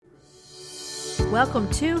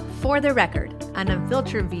Welcome to For the Record, an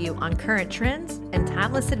unfiltered view on current trends and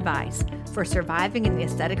timeless advice for surviving in the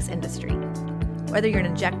aesthetics industry. Whether you're an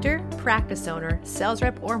injector, practice owner, sales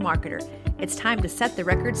rep, or marketer, it's time to set the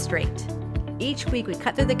record straight. Each week we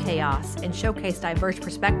cut through the chaos and showcase diverse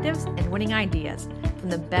perspectives and winning ideas from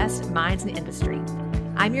the best minds in the industry.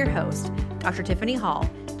 I'm your host, Dr. Tiffany Hall,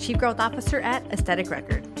 Chief Growth Officer at Aesthetic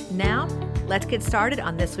Record. Now, let's get started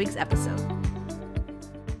on this week's episode.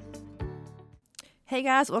 Hey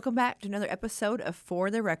guys, welcome back to another episode of For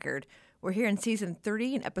the Record. We're here in season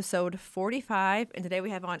 3 and episode 45, and today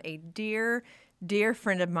we have on a dear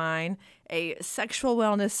friend of mine, a sexual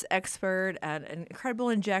wellness expert, an incredible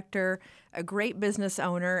injector, a great business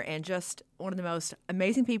owner, and just one of the most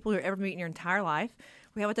amazing people you'll ever meet in your entire life.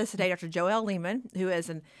 We have with us today Dr. Joelle Lieman, who is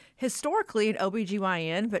historically an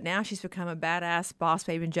OBGYN, but now she's become a badass boss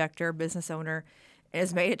babe injector, business owner, and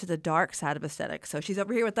has made it to the dark side of aesthetics. So she's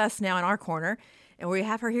over here with us now in our corner, and we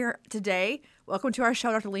have her here today. Welcome to our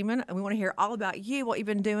show, Dr. Lieman, and we want to hear all about you, what you've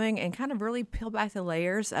been doing, and kind of really peel back the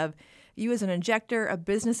layers of you as an injector, a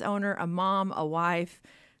business owner, a mom, a wife,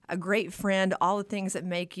 a great friend, all the things that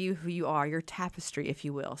make you who you are, your tapestry, if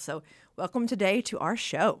you will. So welcome today to our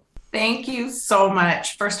show. Thank you so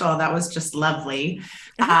much. First of all, that was just lovely.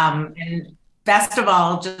 And best of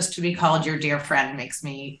all, just to be called your dear friend makes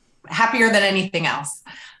me happier than anything else.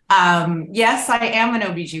 Yes, I am an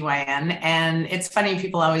OBGYN, and it's funny,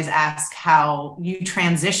 people always ask how you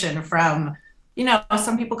transition from,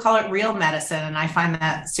 some people call it real medicine, and I find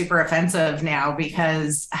that super offensive now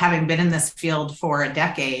because having been in this field for a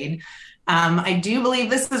decade, I do believe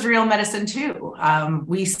this is real medicine too.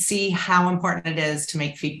 We see how important it is to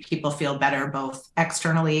make people feel better, both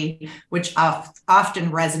externally, which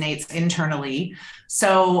often resonates internally.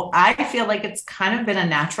 So I feel like it's kind of been a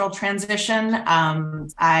natural transition.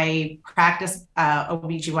 I practiced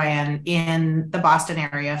OBGYN in the Boston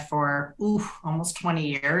area for almost 20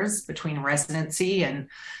 years between residency and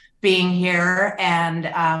being here. And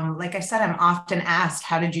like I said, I'm often asked,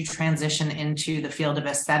 how did you transition into the field of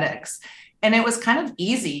aesthetics? And it was kind of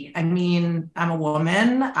easy. I mean, I'm a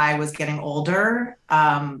woman. I was getting older.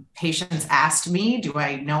 Patients asked me, do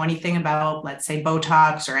I know anything about, let's say,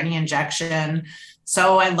 Botox or any injection?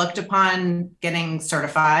 So I looked upon getting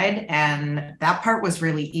certified, and that part was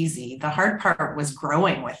really easy. The hard part was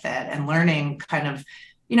growing with it and learning kind of,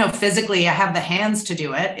 physically, I have the hands to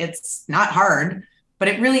do it. It's not hard, but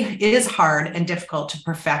it really is hard and difficult to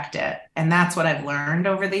perfect it. And that's what I've learned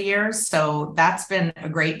over the years. So that's been a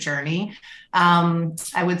great journey.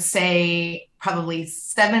 I would say probably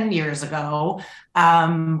 7 years ago,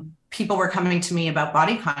 people were coming to me about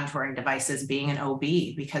body contouring devices being an OB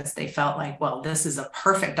because they felt like, well, this is a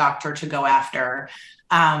perfect doctor to go after.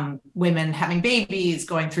 Women having babies,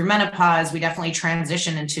 going through menopause, we definitely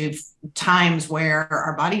transition into times where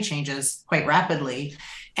our body changes quite rapidly.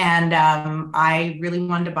 And I really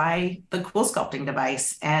wanted to buy the cool sculpting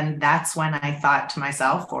device. And that's when I thought to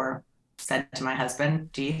myself, or said to my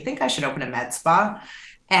husband, do you think I should open a med spa?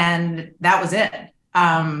 And that was it.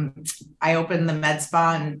 I opened the med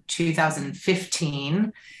spa in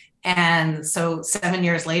 2015. And so 7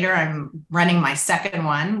 years later, I'm running my second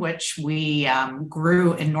one, which we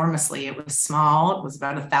grew enormously. It was small. It was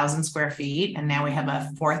about 1,000 square feet. And now we have a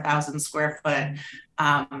 4,000 square foot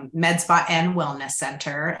med spa and wellness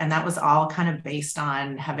center. And that was all kind of based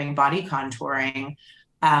on having body contouring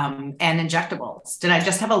and injectables. Did I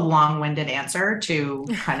just have a long-winded answer to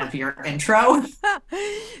kind of your intro?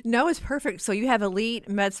 No, it's perfect. So you have Elite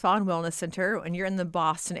Med Spa and Wellness Center, and you're in the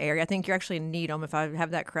Boston area. I think you're actually in Needham, if I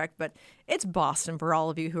have that correct, but it's Boston for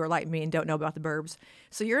all of you who are like me and don't know about the burbs.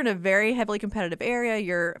 So you're in a very heavily competitive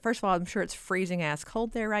area. First of all, I'm sure it's freezing ass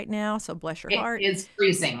cold there right now, so bless your heart. It is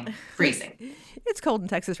freezing. It's cold in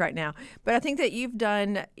Texas right now. But I think that you've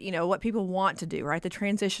done, what people want to do, right? The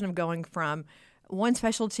transition of going from one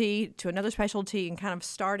specialty to another specialty and kind of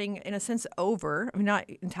starting in a sense over, I mean, not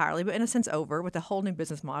entirely, but in a sense over with a whole new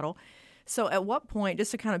business model. So at what point,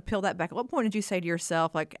 just to kind of peel that back, at what point did you say to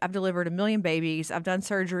yourself, like, I've delivered 1 million babies, I've done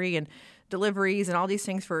surgery and deliveries and all these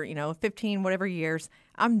things for, 15, whatever years,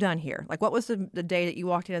 I'm done here. Like, what was the day that you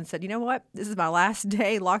walked in and said, you know what, this is my last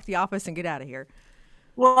day, lock the office and get out of here?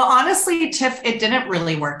 Well, honestly, Tiff, it didn't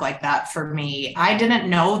really work like that for me. I didn't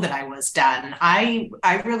know that I was done. I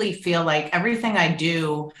really feel like everything I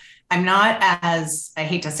do, I'm not as, I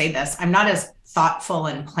hate to say this, I'm not as thoughtful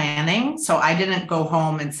in planning. So I didn't go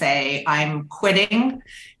home and say, I'm quitting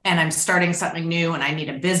and I'm starting something new and I need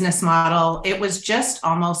a business model. It was just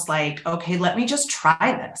almost like, okay, let me just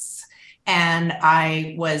try this. And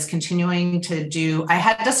I was continuing to I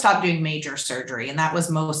had to stop doing major surgery. And that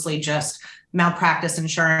was mostly just malpractice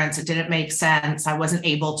insurance. It didn't make sense. I wasn't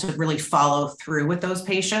able to really follow through with those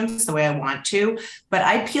patients the way I want to, but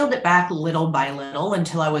I peeled it back little by little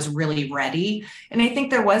until I was really ready. And I think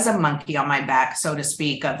there was a monkey on my back, so to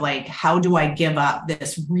speak, of like, how do I give up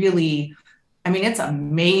this really, I mean, it's a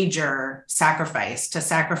major sacrifice to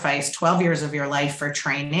sacrifice 12 years of your life for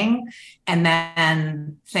training and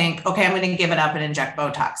then think, okay, I'm going to give it up and inject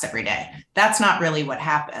Botox every day. That's not really what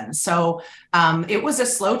happened. So it was a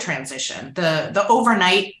slow transition. The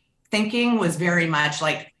overnight thinking was very much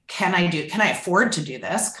like, can I afford to do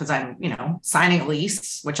this? Because I'm, signing a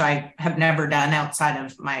lease, which I have never done outside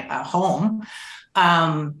of my home,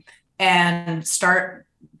 and start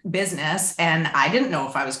business. And I didn't know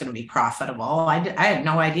if I was going to be profitable. I had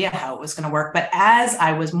no idea how it was going to work. But as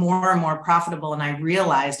I was more and more profitable and I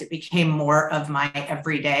realized it became more of my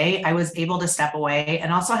everyday, I was able to step away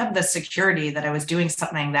and also have the security that I was doing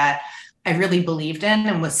something that I really believed in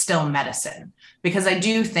and was still medicine. Because I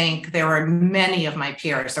do think there were many of my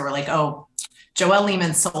peers that were like, oh, Joelle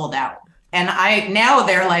Lieman sold out. And now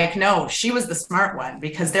they're like, no, she was the smart one,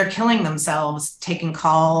 because they're killing themselves, taking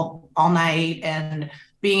call all night and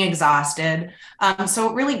being exhausted. So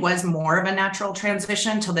it really was more of a natural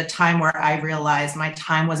transition till the time where I realized my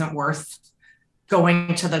time wasn't worth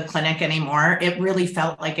going to the clinic anymore. It really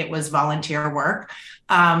felt like it was volunteer work.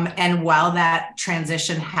 And while that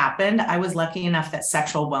transition happened, I was lucky enough that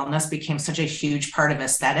sexual wellness became such a huge part of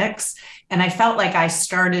aesthetics. And I felt like I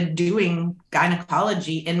started doing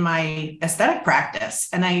gynecology in my aesthetic practice.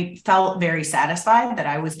 And I felt very satisfied that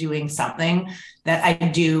I was doing something that I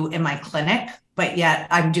do in my clinic, but yet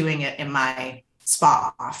I'm doing it in my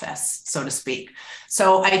spa office, so to speak.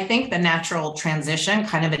 So I think the natural transition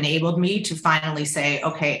kind of enabled me to finally say,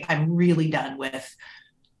 okay, I'm really done with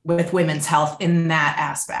women's health in that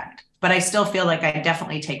aspect. But I still feel like I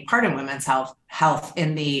definitely take part in women's health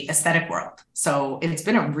in the aesthetic world. So it's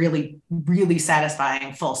been a really, really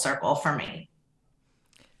satisfying full circle for me.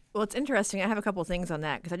 Well, it's interesting. I have a couple of things on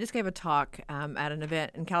that because I just gave a talk at an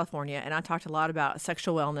event in California, and I talked a lot about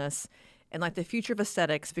sexual wellness and like the future of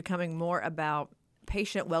aesthetics becoming more about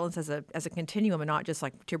patient wellness as a continuum and not just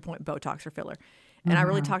like, to your point, Botox or filler. And I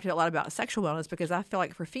really talked a lot about sexual wellness because I feel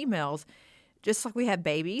like for females, just like we have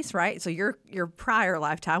babies, right? So your prior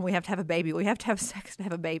lifetime, we have to have a baby. We have to have sex to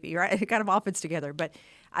have a baby, right? It kind of all fits together. But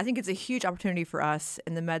I think it's a huge opportunity for us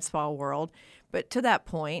in the med spa world. But to that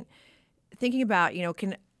point, thinking about,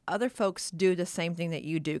 can other folks do the same thing that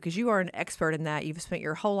you do? Because you are an expert in that. You've spent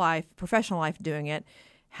your whole life, professional life doing it.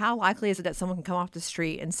 How likely is it that someone can come off the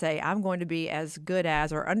street and say, I'm going to be as good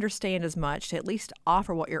as or understand as much to at least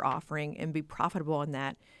offer what you're offering and be profitable in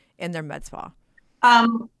that in their med spa?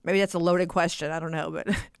 Maybe that's a loaded question. I don't know, but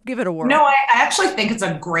give it a whirl. No, I actually think it's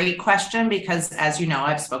a great question because, as you know,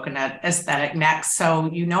 I've spoken at Aesthetic Next. So,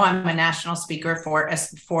 I'm a national speaker for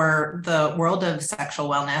the world of sexual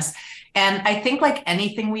wellness. And I think like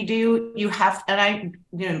anything we do,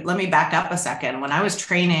 let me back up a second. When I was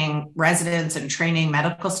training residents and training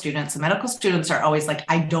medical students, the medical students are always like,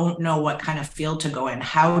 I don't know what kind of field to go in.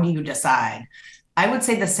 How do you decide? I would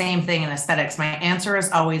say the same thing in aesthetics. My answer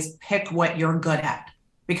is always pick what you're good at,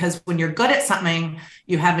 because when you're good at something,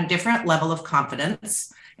 you have a different level of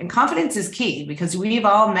confidence. And confidence is key because we've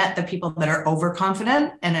all met the people that are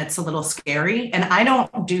overconfident and it's a little scary. And I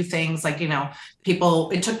don't do things like,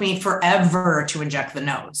 it took me forever to inject the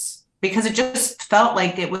nose because it just felt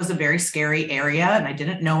like it was a very scary area and I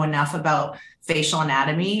didn't know enough about facial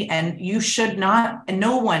anatomy, and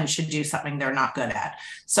no one should do something they're not good at.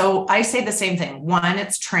 So I say the same thing. One,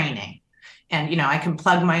 it's training. And, I can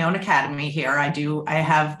plug my own academy here. I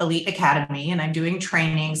have Elite Academy and I'm doing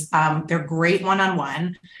trainings. They're great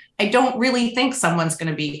one-on-one. I don't really think someone's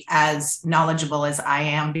going to be as knowledgeable as I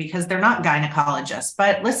am because they're not gynecologists.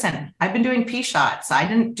 But listen, I've been doing P-shots. I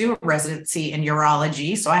didn't do a residency in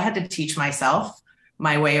urology, so I had to teach myself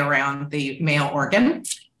my way around the male organ.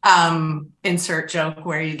 Insert joke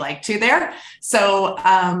where you'd like to there. So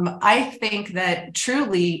I think that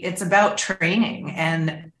truly it's about training,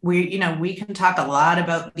 and we can talk a lot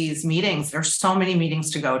about these meetings. There's so many meetings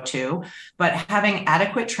to go to, but having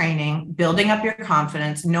adequate training, building up your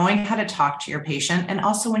confidence, knowing how to talk to your patient, and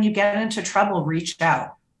also when you get into trouble, reach out.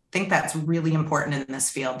 I think that's really important in this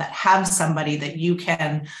field, that have somebody that you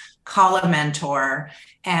can call a mentor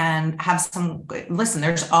and have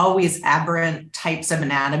there's always aberrant types of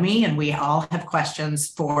anatomy, and we all have questions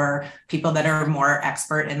for people that are more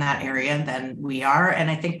expert in that area than we are.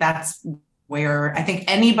 And I think that's where I think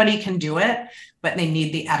anybody can do it, but they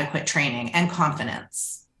need the adequate training and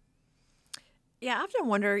confidence. Yeah, I often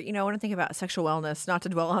wonder, when I think about sexual wellness, not to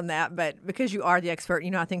dwell on that, but because you are the expert,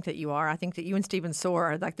 I think that you are. I think that you and Stephen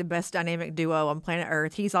Soar are like the best dynamic duo on planet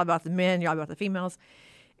Earth. He's all about the men, you're all about the females.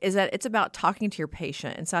 Is that it's about talking to your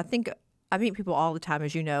patient. And so I think I meet people all the time,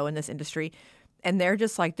 as you know, in this industry, and they're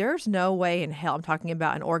just like, there's no way in hell I'm talking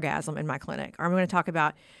about an orgasm in my clinic. Or I'm going to talk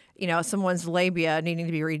about, someone's labia needing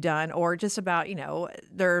to be redone, or just about,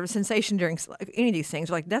 their sensation during any of these things.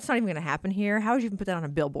 Like, that's not even going to happen here. How would you even put that on a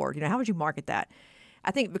billboard? How would you market that?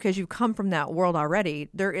 I think because you come from that world already,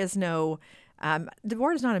 there is no, the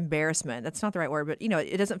word is not embarrassment. That's not the right word, but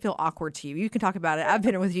it doesn't feel awkward to you. You can talk about it. I've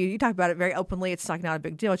been with you. You talk about it very openly. It's like not a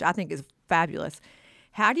big deal, which I think is fabulous.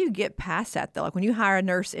 How do you get past that though? Like when you hire a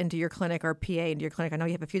nurse into your clinic or a PA into your clinic, I know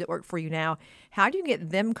you have a few that work for you now. How do you get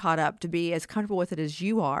them caught up to be as comfortable with it as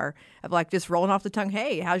you are, of like just rolling off the tongue,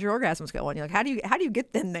 "Hey, how's your orgasms going?" You're like, how do you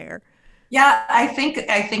get them there? Yeah, I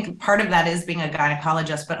think part of that is being a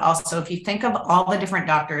gynecologist, but also if you think of all the different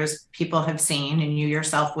doctors people have seen and you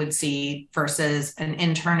yourself would see versus an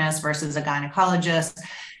internist versus a gynecologist,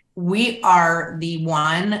 we are the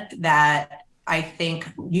one that I think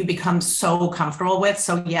you become so comfortable with.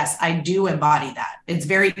 So yes, I do embody that. It's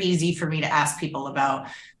very easy for me to ask people about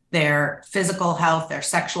their physical health, their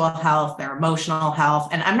sexual health, their emotional health.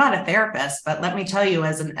 And I'm not a therapist, but let me tell you,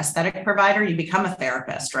 as an aesthetic provider, you become a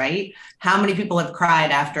therapist, right? How many people have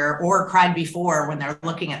cried after or cried before when they're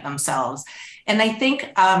looking at themselves? And I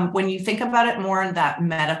think when you think about it more in that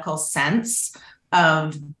medical sense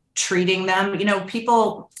of treating them,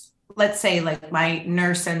 people, let's say like my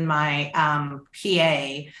nurse and my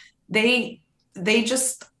PA, they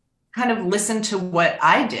just kind of listened to what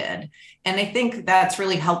I did. And I think that's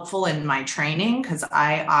really helpful in my training because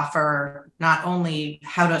I offer not only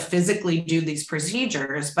how to physically do these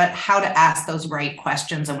procedures, but how to ask those right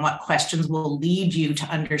questions and what questions will lead you to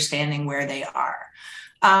understanding where they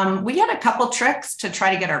are. We had a couple tricks to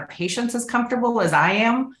try to get our patients as comfortable as I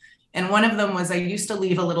am. And one of them was I used to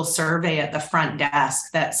leave a little survey at the front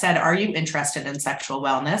desk that said, "Are you interested in sexual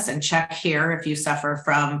wellness? And check here if you suffer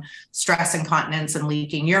from stress incontinence and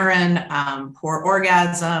leaking urine, poor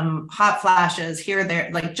orgasm, hot flashes, here, there,"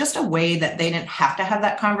 like just a way that they didn't have to have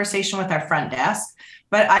that conversation with our front desk.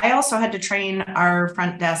 But I also had to train our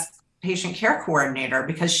front desk patient care coordinator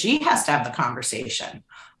because she has to have the conversation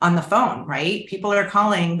on the phone, right? People are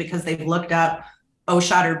calling because they've looked up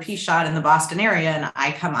O-shot or P-shot in the Boston area, and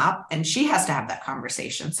I come up and she has to have that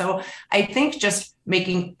conversation. So I think just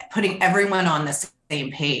putting everyone on the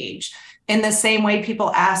same page. In the same way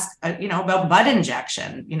people ask, about butt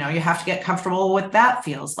injection, you have to get comfortable with what that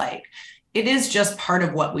feels like. It is just part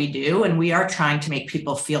of what we do. And we are trying to make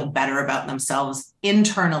people feel better about themselves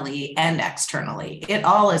internally and externally. It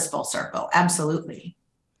all is full circle. Absolutely.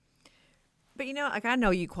 But like I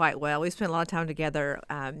know you quite well. We spent a lot of time together.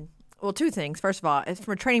 Well, two things. First of all,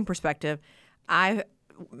 from a training perspective, I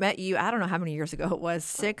met you, I don't know how many years ago it was,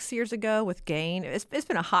 6 years ago with Gain. It's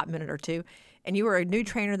been a hot minute or two. And you were a new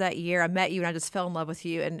trainer that year. I met you and I just fell in love with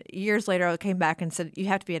you. And years later, I came back and said, "You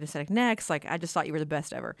have to be at Aesthetic Next." Like, I just thought you were the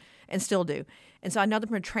best ever and still do. And so I know that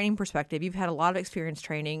from a training perspective, you've had a lot of experience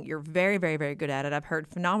training. You're very, very, very good at it. I've heard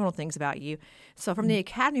phenomenal things about you. So from the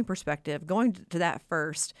academy perspective, going to that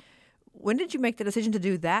first, when did you make the decision to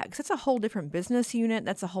do that? Because that's a whole different business unit.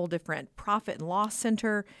 That's a whole different profit and loss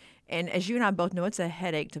center. And as you and I both know, it's a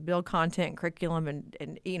headache to build content and curriculum.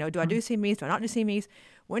 And do I do CMEs? Do I not do CMEs?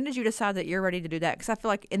 When did you decide that you're ready to do that? Because I feel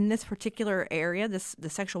like in this particular area, the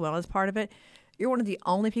sexual wellness part of it, you're one of the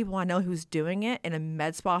only people I know who's doing it in a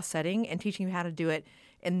med spa setting and teaching you how to do it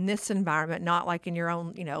in this environment, not like in your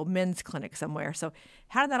own, men's clinic somewhere. So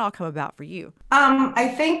how did that all come about for you? I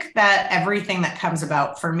think that everything that comes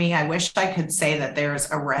about for me, I wish I could say that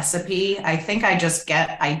there's a recipe. I think I just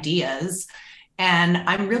get ideas and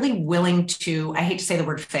I'm really willing to, I hate to say the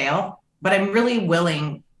word fail, but I'm really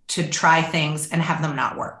willing to try things and have them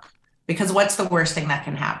not work. Because what's the worst thing that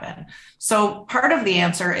can happen? So part of the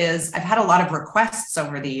answer is I've had a lot of requests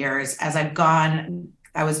over the years as I've gone.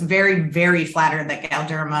 I was very, very flattered that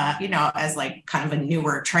Galderma, as like kind of a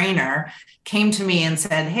newer trainer, came to me and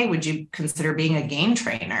said, "Hey, would you consider being a Gain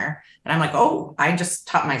trainer?" And I'm like, "Oh, I just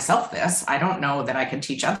taught myself this. I don't know that I could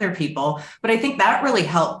teach other people." But I think that really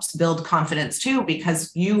helps build confidence too,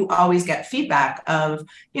 because you always get feedback of,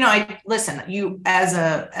 you as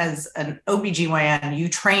an OBGYN, you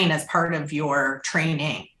train as part of your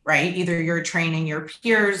training, right? Either you're training your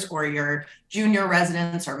peers or your junior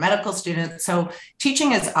residents or medical students. So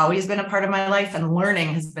teaching has always been a part of my life and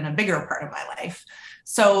learning has been a bigger part of my life.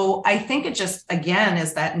 So I think it just, again,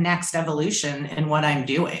 is that next evolution in what I'm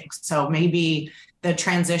doing. So maybe the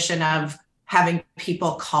transition of having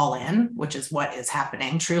people call in, which is what is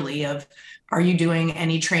happening truly, of are you doing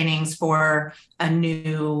any trainings for a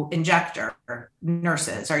new injector,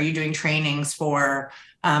 nurses? Are you doing trainings for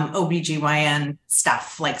OBGYN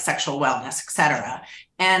stuff like sexual wellness, et cetera?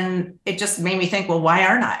 And it just made me think, well, why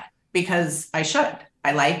aren't I? Because I should.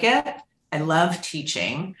 I like it. I love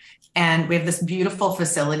teaching. And we have this beautiful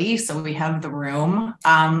facility. So we have the room.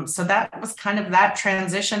 So that was kind of that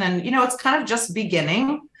transition. And, it's kind of just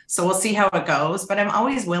beginning. So we'll see how it goes. But I'm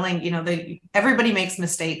always willing, everybody makes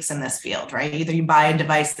mistakes in this field, right? Either you buy a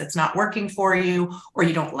device that's not working for you, or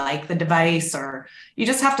you don't like the device, or you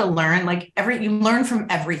just have to learn. You learn from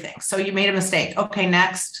everything. So you made a mistake. Okay,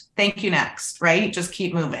 next. Thank you, next, right? Just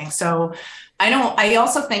keep moving. So I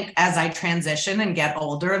also think as I transition and get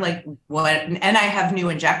older, and I have new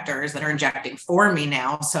injectors that are injecting for me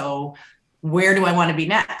now. So where do I want to be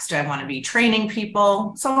next? Do I want to be training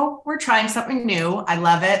people? So we're trying something new. I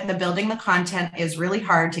love it. The building the content is really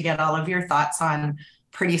hard to get all of your thoughts on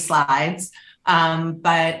pretty slides.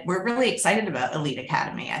 But we're really excited about Elite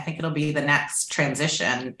Academy. I think it'll be the next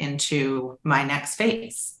transition into my next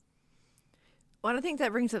phase. Well, I think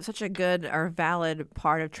that brings up such a good or valid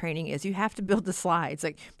part of training is you have to build the slides.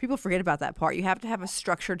 Like people forget about that part. You have to have a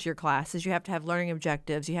structure to your classes. You have to have learning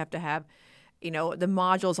objectives. You have to have, the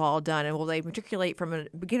modules all done. And will they matriculate from a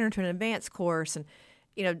beginner to an advanced course? And,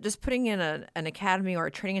 just putting in an academy or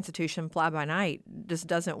a training institution fly by night just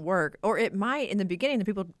doesn't work. Or it might in the beginning, the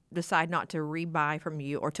people decide not to rebuy from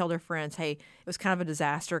you or tell their friends, hey, it was kind of a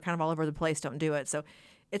disaster, kind of all over the place, don't do it. So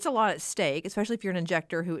it's a lot at stake, especially if you're an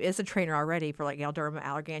injector who is a trainer already for like Galderma,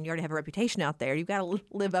 Allergan. You already have a reputation out there. You've got to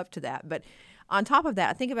live up to that. But on top of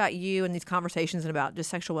that, I think about you and these conversations and about just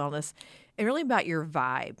sexual wellness and really about your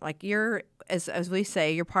vibe. Like you're, as we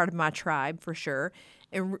say, you're part of my tribe for sure.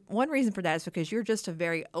 And one reason for that is because you're just a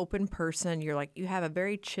very open person. You're like, you have a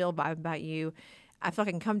very chill vibe about you. I feel like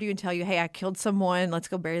I can come to you and tell you, hey, I killed someone. Let's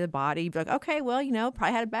go bury the body. You'd be like, okay, well,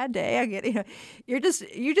 probably had a bad day. I get it. You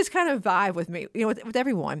just kind of vibe with me, with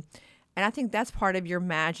everyone. And I think that's part of your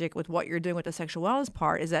magic with what you're doing with the sexual wellness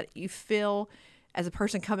part is that you feel as a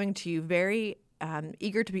person coming to you very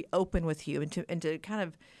eager to be open with you and to kind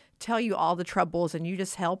of tell you all the troubles and you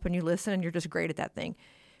just help and you listen and you're just great at that thing.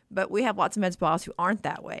 But we have lots of med spas who aren't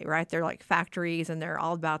that way, right? They're like factories and they're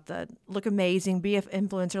all about the look amazing, be an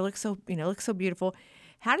influencer, look so beautiful.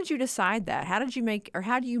 How did you decide that? How do you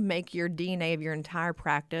make your DNA of your entire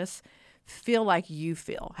practice feel like you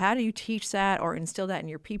feel? How do you teach that or instill that in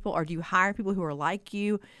your people? Or do you hire people who are like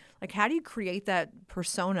you? Like, how do you create that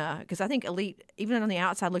persona? Because I think Elite, even on the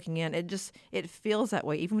outside looking in, it feels that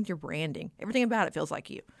way, even with your branding. Everything about it feels like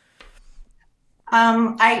you.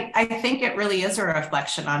 I think it really is a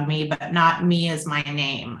reflection on me, but not me as my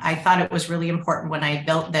name. I thought it was really important when I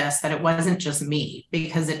built this that it wasn't just me,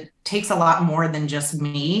 because it takes a lot more than just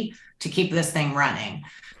me to keep this thing running.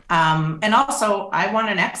 And also, I want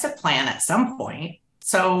an exit plan at some point.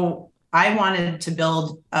 So I wanted to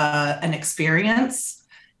build an experience.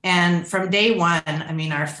 And from day one,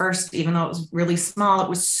 our first, even though it was really small, it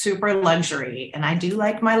was super luxury. And I do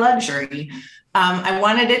like my luxury. I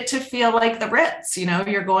wanted it to feel like the Ritz,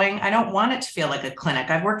 I don't want it to feel like a clinic.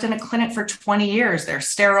 I've worked in a clinic for 20 years. They're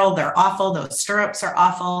sterile, they're awful. Those stirrups are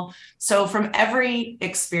awful. So from every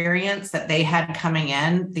experience that they had coming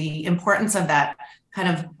in, the importance of that kind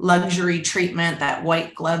of luxury treatment, that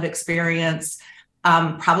white glove experience,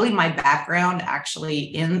 probably my background actually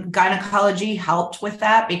in gynecology helped with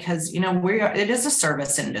that because, it is a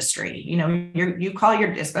service industry. You call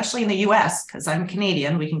especially in the US, because I'm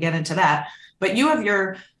Canadian, we can get into that. But you have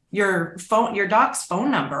your phone, your doc's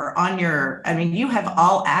phone number on you have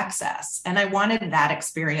all access. And I wanted that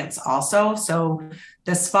experience also. So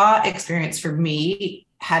the spa experience for me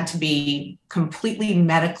had to be completely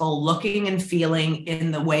medical looking and feeling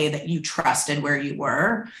in the way that you trusted where you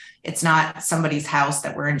were. It's not somebody's house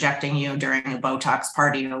that we're injecting you during a Botox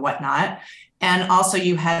party or whatnot. And also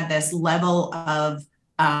you had this level of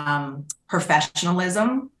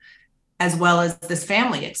professionalism as well as this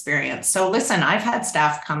family experience. So listen, I've had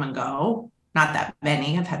staff come and go, not that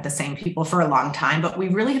many. I've had the same people for a long time, but we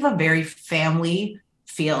really have a very family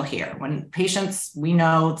feel here. When patients, we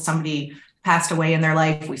know somebody passed away in their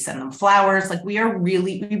life, we send them flowers. Like we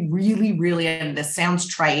really, and this sounds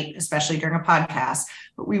trite, especially during a podcast,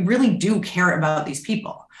 but we really do care about these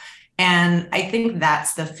people. And I think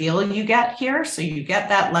that's the feel you get here. So you get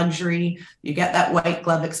that luxury, you get that white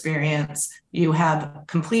glove experience, you have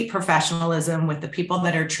complete professionalism with the people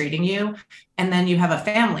that are treating you, and then you have a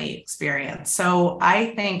family experience. So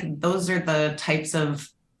I think those are the types of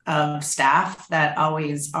staff that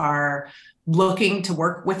always are looking to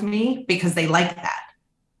work with me because they like that.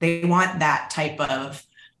 They want that type of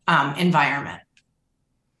environment.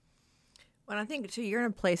 Well, I think too, you're in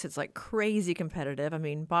a place that's like crazy competitive. I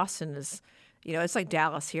mean, Boston is, it's like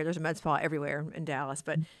Dallas here. There's a med spa everywhere in Dallas,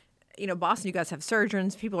 but Boston, you guys have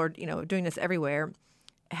surgeons. People are, doing this everywhere.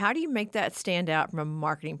 How do you make that stand out from a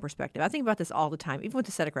marketing perspective? I think about this all the time, even with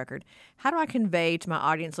the Aesthetic Record. How do I convey to my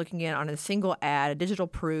audience looking in on a single ad, a digital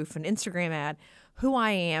proof, an Instagram ad, who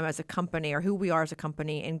I am as a company or who we are as a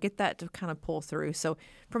company, and get that to kind of pull through? So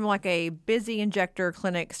from like a busy injector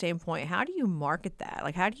clinic standpoint, how do you market that?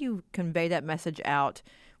 Like, how do you convey that message out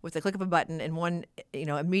with the click of a button in one,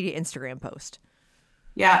 immediate Instagram post?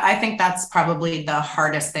 Yeah, I think that's probably the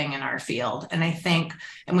hardest thing in our field. And I think,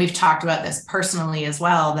 and we've talked about this personally as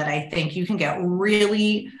well, that I think you can get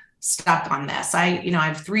really stuck on this. I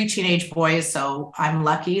have 3 teenage boys, so I'm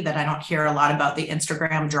lucky that I don't hear a lot about the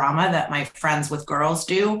Instagram drama that my friends with girls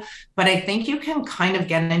do. But I think you can kind of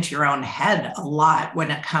get into your own head a lot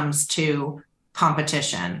when it comes to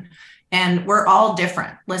competition. And we're all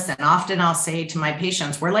different. Listen, often I'll say to my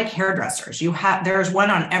patients, we're like hairdressers. There's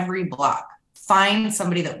one on every block. Find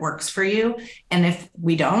somebody that works for you. And if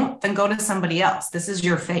we don't, then go to somebody else. This is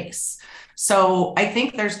your face. So I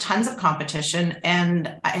think there's tons of competition.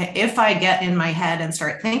 And if I get in my head and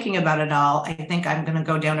start thinking about it all, I think I'm going to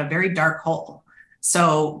go down a very dark hole.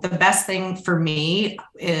 So the best thing for me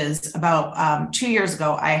is about 2 years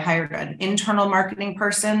ago, I hired an internal marketing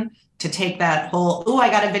person to take that whole, oh, I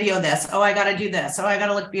got to video this. Oh, I got to do this. Oh, I got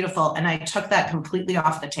to look beautiful. And I took that completely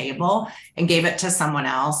off the table and gave it to someone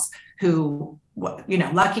else who,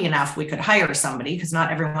 lucky enough, we could hire somebody because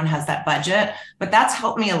not everyone has that budget. But that's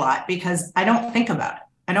helped me a lot because I don't think about it.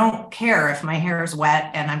 I don't care if my hair is wet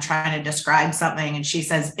and I'm trying to describe something and she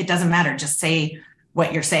says, it doesn't matter. Just say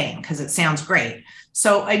what you're saying because it sounds great.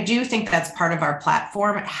 So I do think that's part of our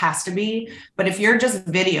platform. It has to be. But if you're just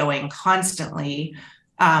videoing constantly,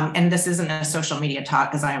 and this isn't a social media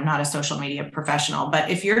talk because I am not a social media professional,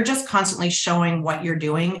 but if you're just constantly showing what you're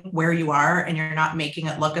doing, where you are, and you're not making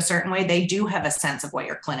it look a certain way, they do have a sense of what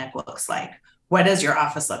your clinic looks like. What does your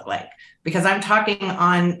office look like? Because I'm talking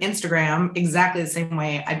on Instagram exactly the same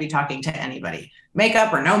way I'd be talking to anybody.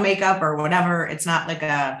 Makeup or no makeup or whatever. It's not like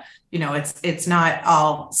it's not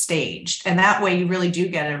all staged. And that way you really do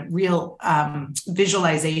get a real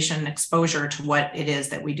visualization exposure to what it is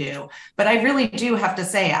that we do. But I really do have to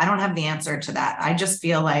say, I don't have the answer to that. I just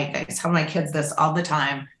feel like I tell my kids this all the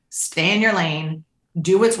time, stay in your lane,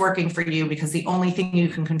 do what's working for you, because the only thing you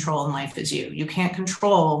can control in life is you. You can't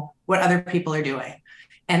control what other people are doing.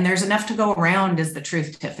 And there's enough to go around is the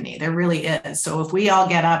truth, Tiffany. There really is. So if we all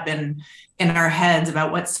get up in our heads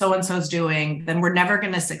about what so-and-so's doing, then we're never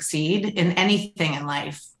going to succeed in anything in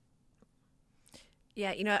life.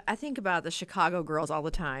 Yeah, I think about the Chicago girls all the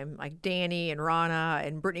time, like Danny and Rana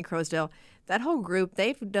and Brittany Crosdale. That whole group,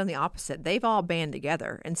 they've done the opposite. They've all band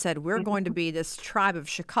together and said, we're going to be this tribe of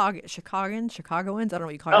Chicagoans. I don't know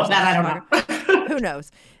what you call it. That I don't know. Who knows?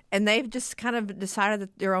 And they've just kind of decided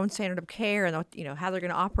that their own standard of care and how they're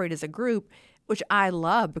going to operate as a group, which I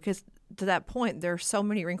love because to that point, there are so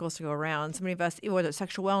many wrinkles to go around. So many of us, whether it's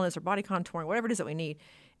sexual wellness or body contouring, whatever it is that we need,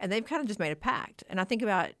 and they've kind of just made a pact. And I think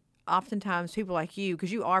about oftentimes people like you,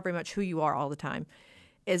 because you are very much who you are all the time,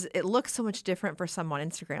 is it looks so much different for some on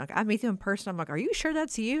Instagram. Like I meet them in person, I'm like, are you sure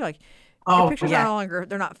that's you? Like your pictures are no longer,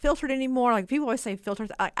 they're not filtered anymore. Like people always say filters.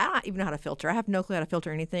 I don't even know how to filter. I have no clue how to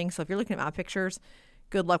filter anything. So if you're looking at my pictures,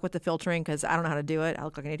 good luck with the filtering because I don't know how to do it. I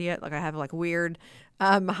look like an idiot. Like I have like weird,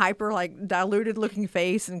 hyper like diluted looking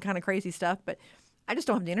face and kind of crazy stuff. But I just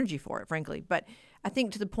don't have the energy for it, frankly. But I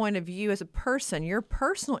think to the point of you as a person, your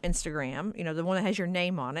personal Instagram, the one that has your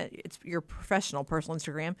name on it, it's your professional personal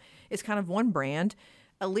Instagram, is kind of one brand.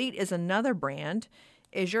 Elite is another brand.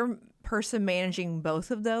 Is your person managing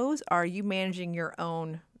both of those? Or are you managing your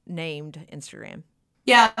own named Instagram?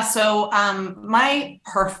 Yeah. So my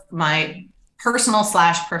personal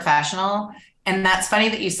 / professional. And that's funny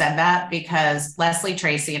that you said that because Leslie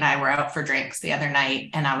Tracy and I were out for drinks the other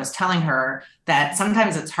night. And I was telling her that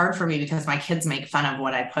sometimes it's hard for me because my kids make fun of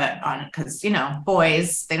what I put on it. Because,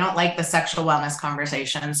 boys, they don't like the sexual wellness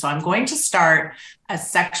conversation. So I'm going to start a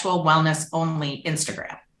sexual wellness only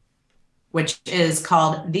Instagram, which is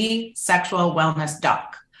called The Sexual Wellness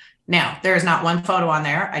Doc. Now, there is not one photo on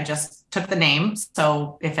there. I just took the name.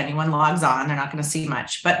 So if anyone logs on, they're not going to see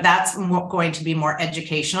much, but that's going to be more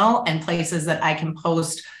educational and places that I can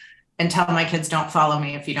post and tell my kids, don't follow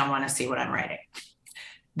me if you don't want to see what I'm writing.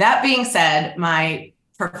 That being said, my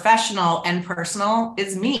professional and personal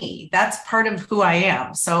is me. That's part of who I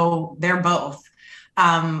am. So they're both.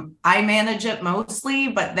 I manage it mostly,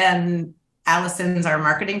 but then Allison's our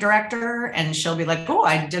marketing director, and she'll be like, oh,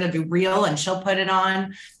 I did a reel, and she'll put it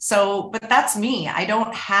on. So, but that's me. I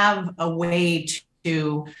don't have a way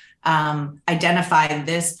to identify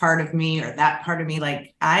this part of me or that part of me.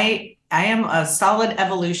 Like I am a solid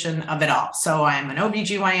evolution of it all. So I'm an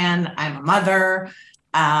OBGYN, I'm a mother,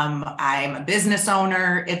 I'm a business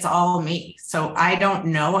owner. It's all me. So I don't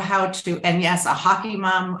know how to, and yes, a hockey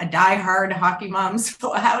mom, a diehard hockey mom.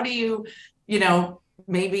 So how do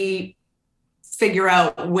maybe figure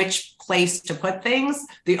out which place to put things?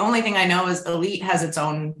 The only thing I know is Elite has its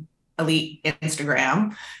own Elite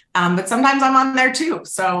Instagram. But sometimes I'm on there too.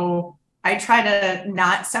 So I try to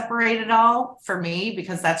not separate it all for me,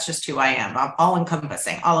 because that's just who I am. I'm all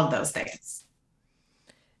encompassing, all of those things.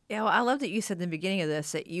 Yeah, well, I love that you said in the beginning of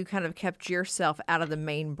this that you kind of kept yourself out of the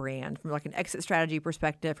main brand from like an exit strategy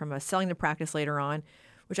perspective, from a selling to practice later on,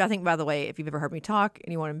 which I think, by the way, if you've ever heard me talk,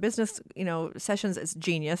 anyone in business, sessions, it's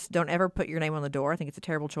genius. Don't ever put your name on the door. I think it's a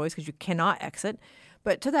terrible choice because you cannot exit.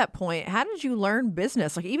 But to that point, how did you learn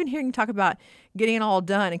business? Like even hearing you talk about getting it all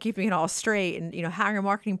done and keeping it all straight and, hiring a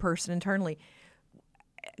marketing person internally,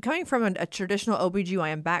 coming from a traditional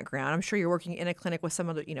OBGYN background, I'm sure you're working in a clinic with some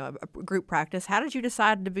of the, a group practice. How did you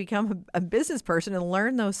decide to become a business person and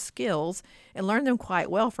learn those skills and learn them quite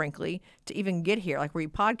well, frankly, to even get here? Like, were you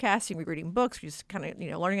podcasting, were you reading books, were you just kind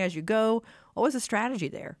of, learning as you go? What was the strategy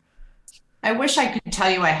there? I wish I could tell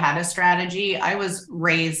you I had a strategy. I was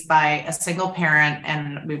raised by a single parent,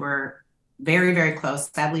 and we were very, very close.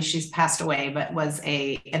 Sadly, she's passed away, but was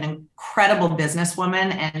an incredible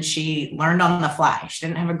businesswoman, and she learned on the fly. She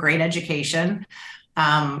didn't have a great education.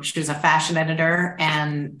 She was a fashion editor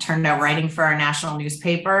and turned out writing for our national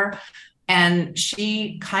newspaper. And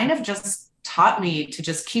she kind of just taught me to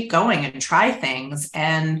just keep going and try things.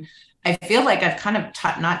 And I feel like I've kind of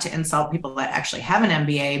taught, not to insult people that actually have an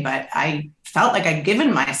MBA, but I felt like I'd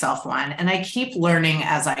given myself one, and I keep learning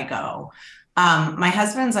as I go. My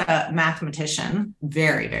husband's a mathematician,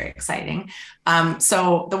 very, very exciting.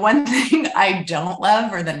 So the one thing I don't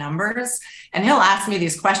love are the numbers, and he'll ask me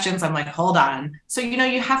these questions. I'm like, hold on. So,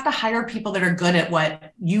 you have to hire people that are good at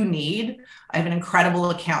what you need. I have an incredible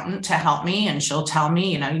accountant to help me, and she'll tell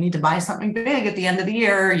me, you need to buy something big at the end of the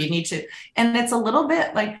year. You need to, and it's a little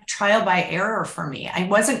bit like trial by error for me. I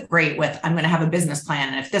wasn't great with, I'm going to have a business plan,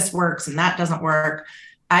 and if this works and that doesn't work,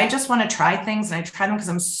 I just want to try things, and I try them because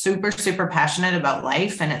I'm super, super passionate about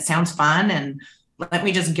life, and it sounds fun, and let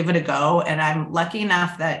me just give it a go. And I'm lucky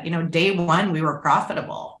enough that, day one we were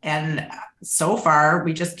profitable, and so far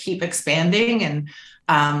we just keep expanding, and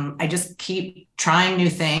I just keep trying new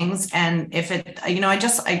things. And if it,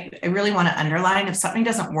 I really want to underline, if something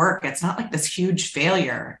doesn't work, it's not like this huge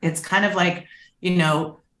failure. It's kind of like,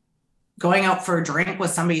 going out for a drink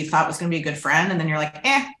with somebody you thought was going to be a good friend, and then you're like,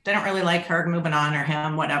 didn't really like her, moving on, or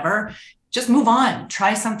him, whatever. Just move on,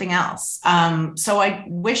 try something else. So I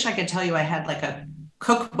wish I could tell you I had like a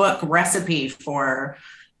cookbook recipe for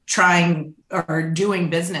trying or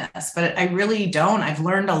doing business, but I really don't. I've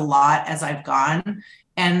learned a lot as I've gone,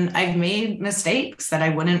 and I've made mistakes that I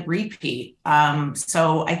wouldn't repeat.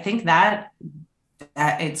 So I think that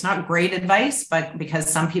it's not great advice, but because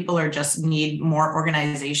some people just need more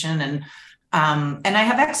organization, and I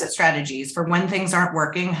have exit strategies for when things aren't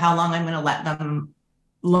working, how long I'm going to let them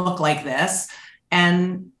look like this.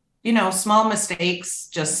 And, small mistakes,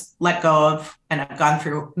 just let go of. And I've gone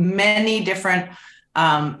through many different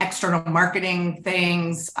external marketing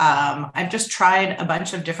things. I've just tried a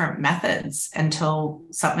bunch of different methods until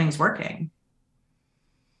something's working.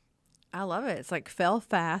 I love it. It's like fail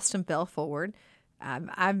fast and fail forward.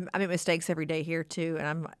 I make mistakes every day here too,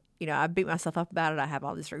 and I beat myself up about it. I have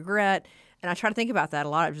all this regret, and I try to think about that a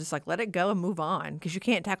lot. I'm just like, let it go and move on, because you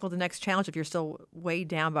can't tackle the next challenge if you're still weighed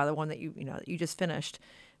down by the one that you just finished.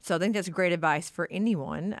 So I think that's great advice for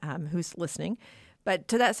anyone who's listening. But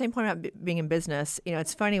to that same point about being in business,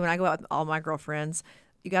 it's funny when I go out with all my girlfriends.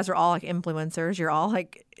 You guys are all like influencers. You're all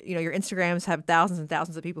like, your Instagrams have thousands and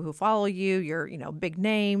thousands of people who follow you. You're, big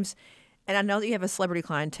names. And I know that you have a celebrity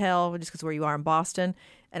clientele just because where you are in Boston.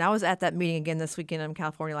 And I was at that meeting again this weekend in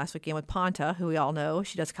California last weekend with Ponta, who we all know.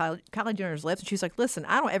 She does Kylie Jenner's lips. And she's like, listen,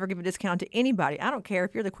 I don't ever give a discount to anybody. I don't care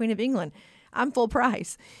if you're the Queen of England. I'm full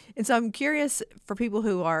price. And so I'm curious for people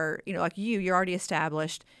who are, like you're already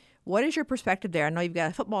established. What is your perspective there? I know you've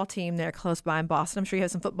got a football team there close by in Boston. I'm sure you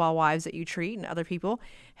have some football wives that you treat and other people.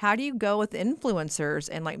 How do you go with influencers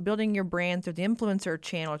and like building your brand through the influencer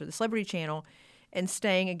channel, through the celebrity channel, and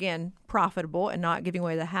staying, again, profitable and not giving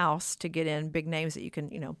away the house to get in big names that you can,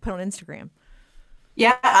 put on Instagram?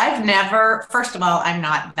 Yeah, first of all, I'm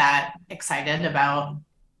not that excited about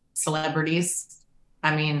celebrities.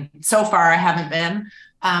 I mean, so far I haven't been.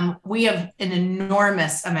 We have an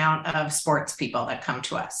enormous amount of sports people that come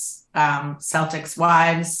to us. Celtics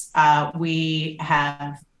wives. We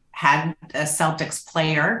have had a Celtics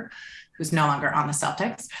player who's no longer on the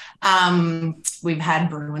Celtics. We've had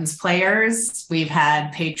Bruins players. We've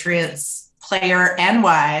had Patriots player and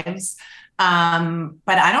wives. But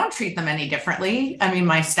I don't treat them any differently. I mean,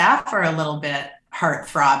 my staff are a little bit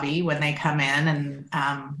heartthrobby when they come in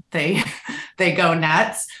and they go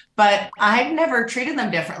nuts, but I've never treated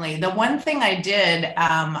them differently. The one thing I did,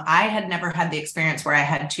 I had never had the experience where I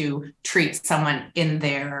had to treat someone in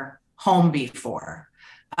their home before.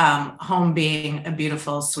 Home being a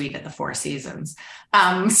beautiful suite at the Four Seasons.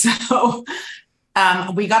 So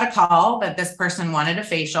we got a call that this person wanted a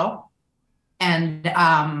facial. And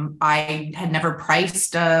I had never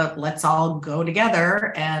priced let's all go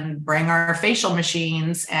together and bring our facial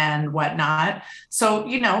machines and whatnot. So,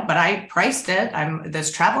 but I priced it.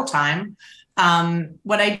 There's travel time.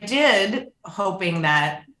 What I did, hoping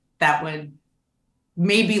that would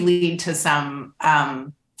maybe lead to some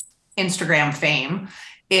Instagram fame,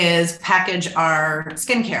 is package our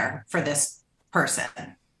skincare for this person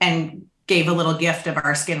and gave a little gift of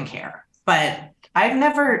our skincare. But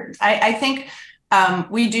I think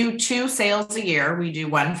we do 2 sales a year. We do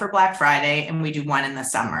one for Black Friday and we do one in the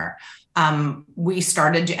summer. We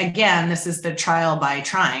started, again, this is the trial by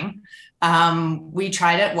trying. We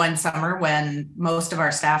tried it one summer when most of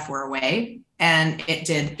our staff were away, and it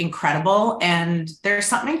did incredible. And there's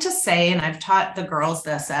something to say, and I've taught the girls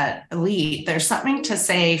this at Elite, there's something to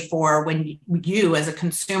say for when you as a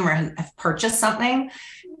consumer have purchased something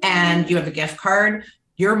and you have a gift card,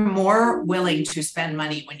 you're more willing to spend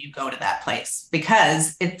money when you go to that place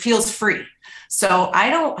because it feels free. So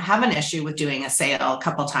I don't have an issue with doing a sale a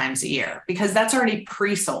couple times a year because that's already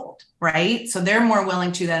pre-sold, right? So they're more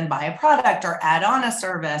willing to then buy a product or add on a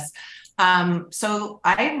service. So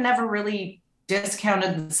I've never really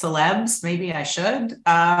discounted the celebs. Maybe I should.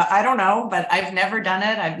 I don't know, but I've never done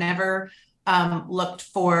it. I've never looked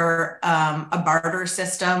for a barter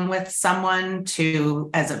system with someone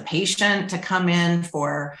as a patient to come in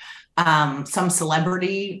for some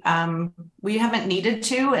celebrity. We haven't needed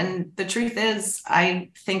to. And the truth is, I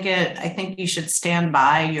think you should stand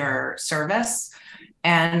by your service.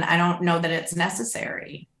 And I don't know that it's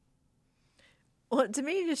necessary. Well, to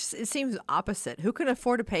me, it seems opposite. Who can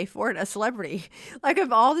afford to pay for it? A celebrity.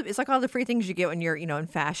 It's like all the free things you get when you're, in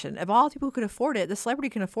fashion. Of all the people who could afford it, the celebrity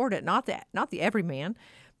can afford it, not the everyman.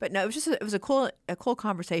 But no, it was a cool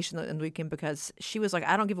conversation in the weekend because she was like,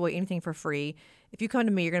 I don't give away anything for free. If you come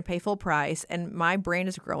to me, you're going to pay full price, and my brand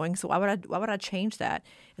is growing. So why would I change that?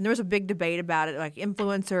 And there was a big debate about it, like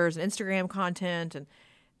influencers and Instagram content, and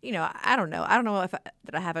I don't know. I don't know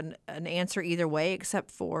that I have an answer either way,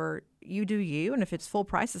 except for you do you, and if it's full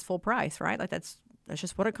price, it's full price, right? Like that's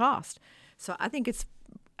just what it costs. So I think it's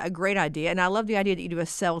a great idea, and I love the idea that you do a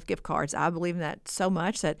sell with gift cards. I believe in that so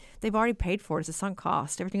much that they've already paid for it. It's a sunk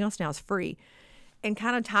cost. Everything else now is free. And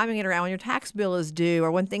kind of timing it around when your tax bill is due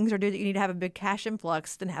or when things are due that you need to have a big cash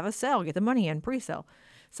influx, then have a sale, get the money in, pre-sale.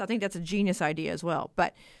 So I think that's a genius idea as well.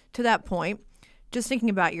 But to that point, just thinking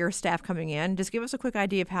about your staff coming in, just give us a quick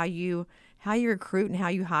idea of how you recruit and how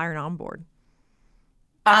you hire and onboard.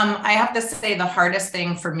 I have to say the hardest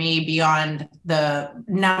thing for me beyond the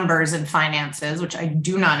numbers and finances, which I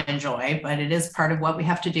do not enjoy, but it is part of what we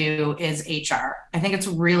have to do, is HR. I think it's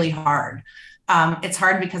really hard. It's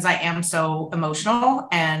hard because I am so emotional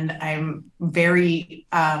and I really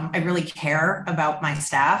care about my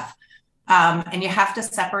staff. And you have to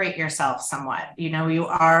separate yourself somewhat.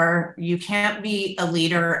 You can't be a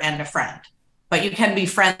leader and a friend, but you can be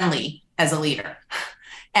friendly as a leader.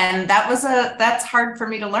 And that's hard for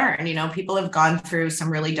me to learn. People have gone through some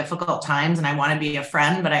really difficult times and I want to be a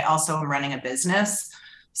friend, but I also am running a business.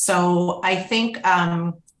 So I think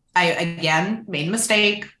I again made a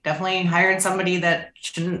mistake, definitely hired somebody that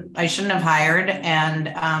I shouldn't have hired.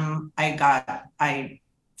 And I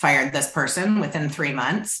fired this person within 3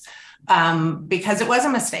 months because it was a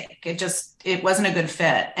mistake. It wasn't a good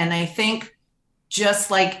fit. And I think just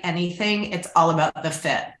like anything, it's all about the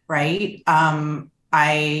fit, right?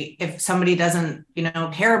 If somebody doesn't,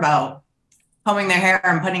 care about combing their hair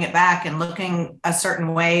and putting it back and looking a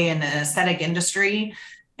certain way in an aesthetic industry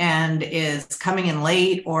and is coming in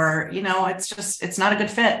late or, it's not a good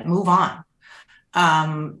fit, move on.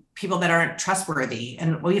 People that aren't trustworthy.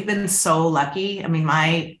 And we've been so lucky. I mean,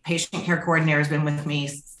 my patient care coordinator has been with me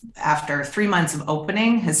after 3 months of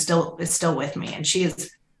opening, is still with me. And she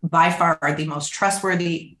is by far the most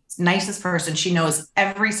trustworthy, nicest person. She knows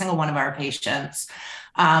every single one of our patients.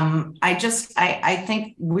 I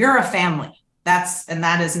think we're a family.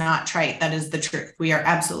 That is not trite. That is the truth. We are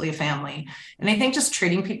absolutely a family. And I think just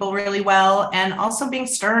treating people really well and also being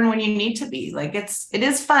stern when you need to be. Like it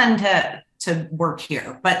is fun to work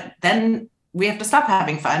here, but then we have to stop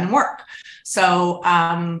having fun and work. So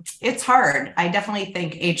it's hard. I definitely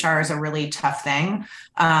think HR is a really tough thing.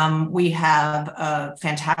 We have a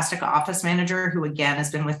fantastic office manager who, again,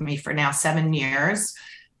 has been with me for now 7 years.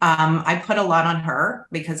 I put a lot on her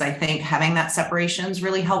because I think having that separation is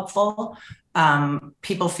really helpful.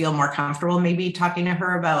 People feel more comfortable maybe talking to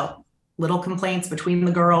her about little complaints between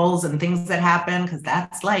the girls and things that happen, because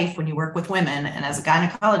that's life when you work with women. And as a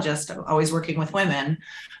gynecologist, I'm always working with women.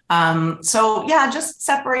 So yeah, just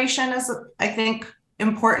separation is, I think,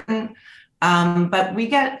 important. But we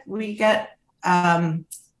get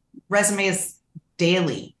resumes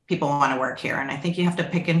daily. People want to work here. And I think you have to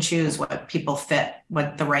pick and choose what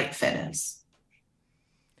the right fit is.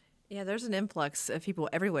 Yeah, there's an influx of people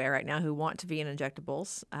everywhere right now who want to be in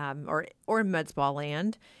injectables or in med spa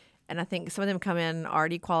land. And I think some of them come in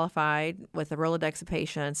already qualified with a Rolodex of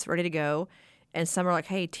patients ready to go. And some are like,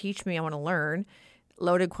 hey, teach me, I want to learn.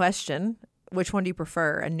 Loaded question. Which one do you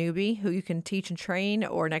prefer? A newbie who you can teach and train,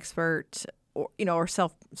 or an expert, or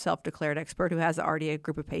self-declared expert who has already a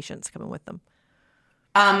group of patients coming with them?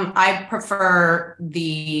 I prefer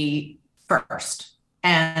the first,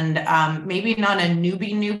 and maybe not a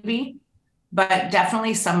newbie, but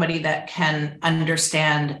definitely somebody that can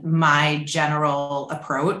understand my general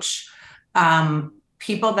approach.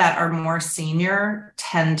 People that are more senior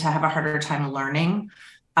tend to have a harder time learning.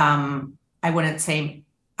 I wouldn't say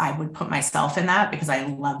I would put myself in that because I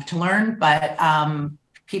love to learn, but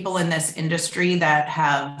people in this industry that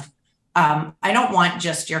have, I don't want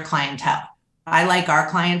just your clientele. I like our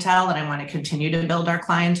clientele and I want to continue to build our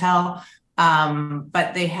clientele.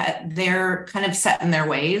 But they're kind of set in their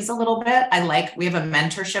ways a little bit. We have a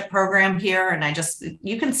mentorship program here, and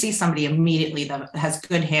you can see somebody immediately that has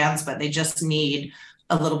good hands, but they just need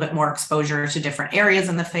a little bit more exposure to different areas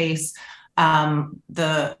in the face.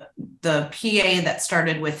 The PA that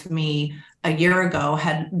started with me a year ago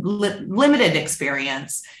had limited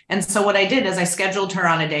experience. And so what I did is I scheduled her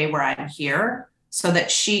on a day where I'm here so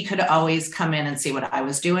that she could always come in and see what I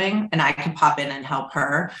was doing, and I could pop in and help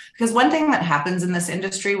her. Because one thing that happens in this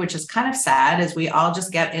industry, which is kind of sad, is we all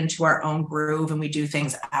just get into our own groove and we do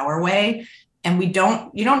things our way. And you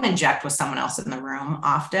don't inject with someone else in the room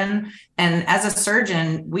often. And as a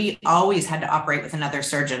surgeon, we always had to operate with another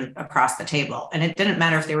surgeon across the table. And it didn't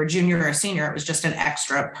matter if they were junior or senior, it was just an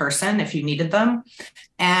extra person if you needed them.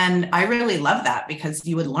 And I really love that because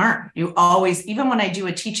you would learn. You always, even when I do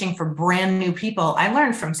a teaching for brand new people, I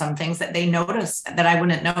learn from some things that they notice that I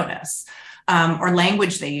wouldn't notice. Or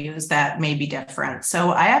language they use that may be different.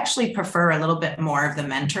 So I actually prefer a little bit more of the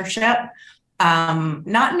mentorship.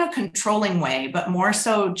 Not in a controlling way, but more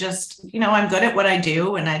so just, I'm good at what I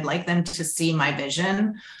do and I'd like them to see my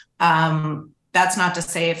vision. That's not to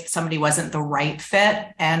say if somebody wasn't the right fit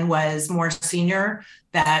and was more senior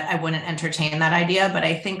that I wouldn't entertain that idea, but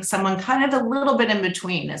I think someone kind of a little bit in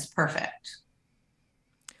between is perfect.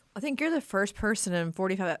 I think you're the first person in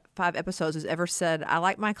 45 episodes who's ever said, I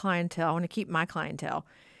like my clientele, I want to keep my clientele.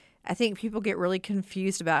 I think people get really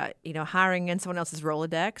confused about, hiring in someone else's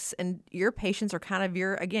Rolodex, and your patients are kind of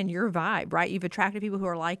your vibe, right? You've attracted people who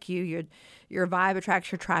are like you. Your vibe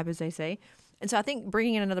attracts your tribe, as they say. And so I think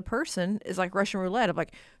bringing in another person is like Russian roulette of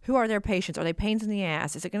like, who are their patients? Are they pains in the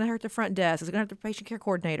ass? Is it going to hurt the front desk? Is it going to hurt the patient care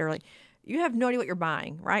coordinator? Like, you have no idea what you're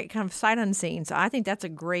buying, right? Kind of sight unseen. So I think that's a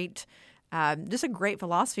great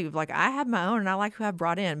philosophy of like, I have my own and I like who I've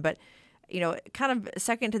brought in. But, kind of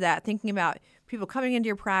second to that, thinking about people coming into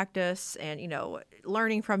your practice and,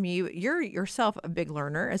 learning from you. You're yourself a big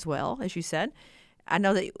learner as well, as you said. I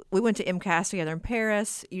know that we went to MCAS together in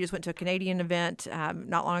Paris. You just went to a Canadian event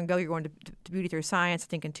not long ago. You're going to Beauty Through Science, I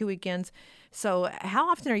think, in 2 weekends. So how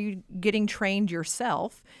often are you getting trained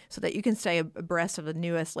yourself so that you can stay abreast of the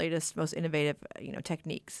newest, latest, most innovative,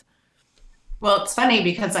 techniques? Well, it's funny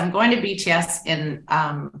because I'm going to BTS in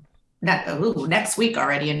next week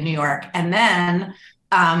already in New York. And then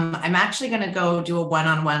I'm actually going to go do a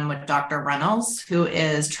one-on-one with Dr.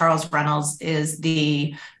 Charles Reynolds is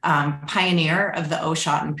the pioneer of the O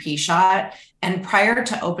shot and P shot. And prior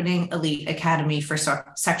to opening Elite Academy for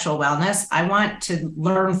Sexual Wellness, I want to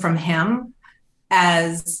learn from him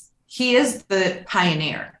as he is the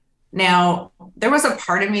pioneer. Now, there was a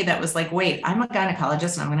part of me that was like, wait, I'm a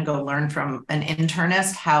gynecologist and I'm going to go learn from an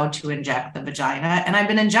internist how to inject the vagina. And I've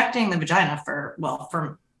been injecting the vagina for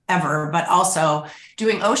ever, but also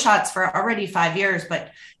doing O shots for already 5 years.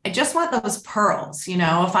 But I just want those pearls.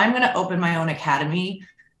 If I'm going to open my own academy,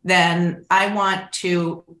 then I want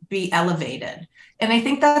to be elevated. And I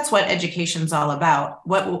think that's what education's all about.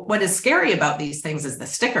 What is scary about these things is the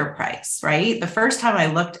sticker price, right? The first time I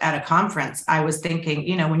looked at a conference, I was thinking,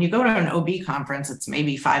 when you go to an OB conference, it's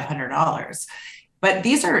maybe $500, but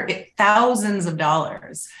these are thousands of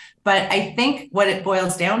dollars. But I think what it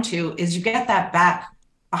boils down to is you get that back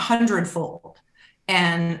 100-fold.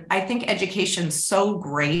 And I think education's so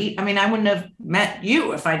great. I mean, I wouldn't have met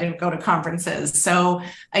you if I didn't go to conferences. So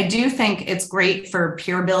I do think it's great for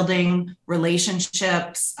peer building,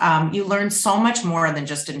 relationships. You learn so much more than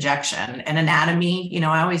just injection and anatomy.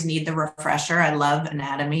 I always need the refresher. I love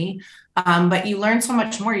anatomy. But you learn so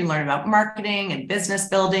much more. You learn about marketing and business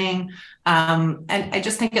building. And I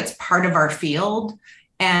just think it's part of our field.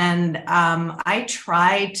 And I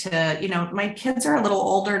try to, my kids are a little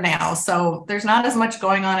older now, so there's not as much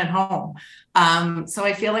going on at home. So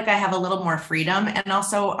I feel like I have a little more freedom. And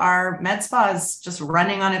also our med spa is just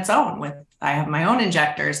running on its own. I have my own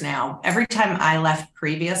injectors now. Every time I left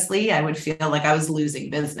previously, I would feel like I was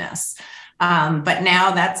losing business. But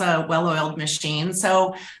now that's a well-oiled machine.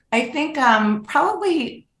 So I think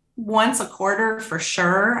probably once a quarter for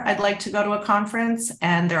sure, I'd like to go to a conference,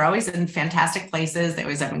 and they're always in fantastic places. They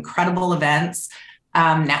always have incredible events.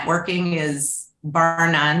 Networking is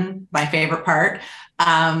bar none my favorite part.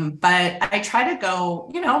 But I try to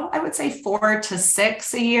go, I would say 4 to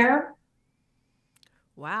 6 a year.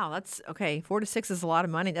 Wow, that's okay. 4 to 6 is a lot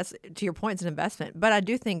of money. That's, to your point, it's an investment. But I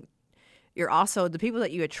do think you're also the people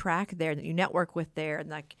that you attract there, that you network with there, and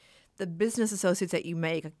like the business associates that you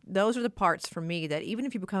make, those are the parts for me that even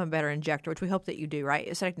if you become a better injector, which we hope that you do, right?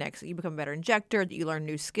 Aesthetic next, you become a better injector, that you learn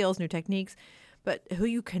new skills, new techniques, but who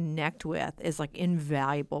you connect with is like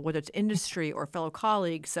invaluable, whether it's industry or fellow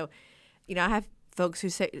colleagues. So, I have folks who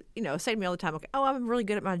say to me all the time, like, oh, I'm really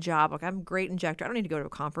good at my job. Like, I'm a great injector. I don't need to go to a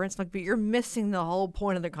conference. Like, but you're missing the whole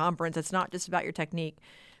point of the conference. It's not just about your technique.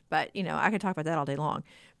 But, I could talk about that all day long.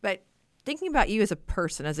 But thinking about you as a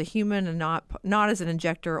person, as a human, and not as an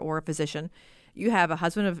injector or a physician, you have a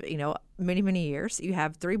husband of many, many years. You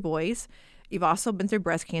have 3 boys. You've also been through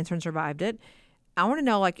breast cancer and survived it. I want to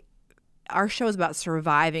know, like, our show is about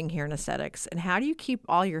surviving here in aesthetics, and how do you keep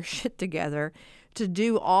all your shit together to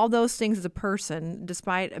do all those things as a person,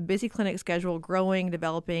 despite a busy clinic schedule, growing,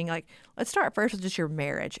 developing? Like, let's start first with just your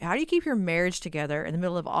marriage. How do you keep your marriage together in the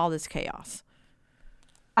middle of all this chaos?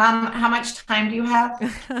 How much time do you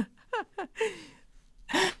have?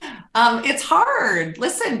 It's hard.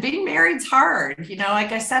 Listen, being married's hard.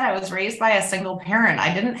 Like I said, I was raised by a single parent.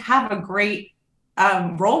 I didn't have a great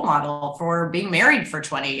role model for being married for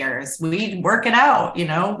 20 years. We work it out.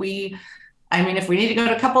 If we need to go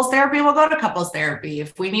to couples therapy, we'll go to couples therapy.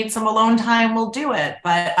 If we need some alone time, we'll do it.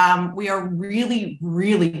 But we are really,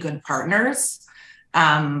 really good partners.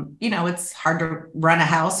 It's hard to run a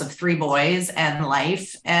house of 3 boys and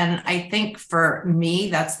life. And I think for me,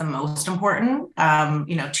 that's the most important.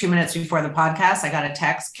 2 minutes before the podcast, I got a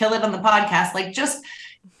text, kill it on the podcast, like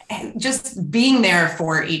just being there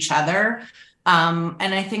for each other.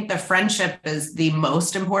 And I think the friendship is the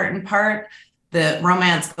most important part. The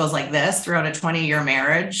romance goes like this throughout a 20-year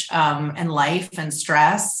marriage, and life and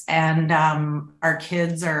stress. And our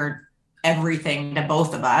kids are everything to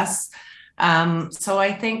both of us. So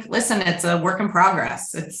I think, listen, it's a work in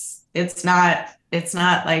progress. It's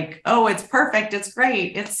not like, oh, it's perfect, it's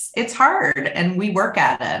great. It's hard, and we work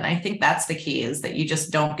at it. And I think that's the key, is that you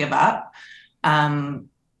just don't give up.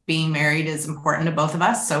 Being married is important to both of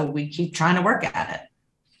us, so we keep trying to work at it.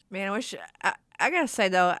 Man, I gotta say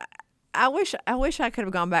though, I wish I could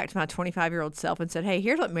have gone back to my 25-year-old self and said, hey,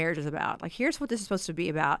 here's what marriage is about. Like, here's what this is supposed to be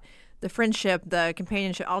about. The friendship, the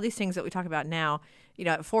companionship, all these things that we talk about now.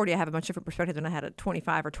 At 40, I have a much different perspective than I had at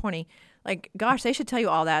 25 or 20. Like, gosh, they should tell you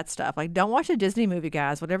all that stuff. Like, don't watch a Disney movie,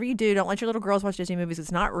 guys. Whatever you do, don't let your little girls watch Disney movies.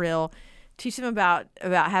 It's not real. Teach them about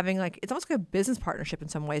having, like, it's almost like a business partnership in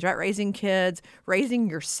some ways, right? Raising kids, raising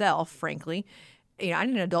yourself, frankly. I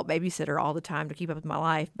need an adult babysitter all the time to keep up with my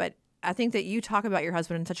life. But I think that you talk about your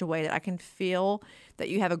husband in such a way that I can feel that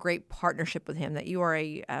you have a great partnership with him, that you are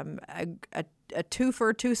a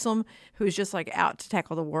twosome who's just like out to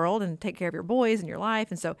tackle the world and take care of your boys and your life.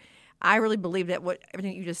 And so I really believe that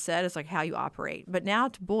everything you just said is like how you operate. But now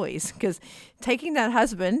to boys, because taking that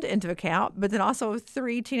husband into account, but then also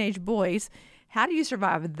 3 teenage boys, how do you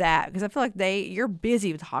survive that? Because I feel like you're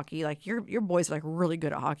busy with hockey. Like your boys are like really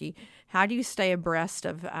good at hockey. How do you stay abreast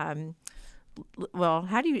of,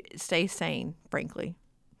 how do you stay sane, frankly?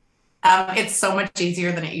 It's so much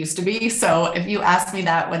easier than it used to be. So if you asked me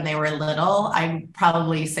that when they were little, I'd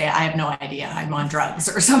probably say I have no idea. I'm on drugs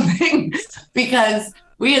or something, because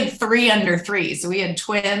we had 3 under 3. So we had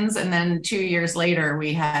twins, and then 2 years later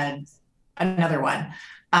we had another one.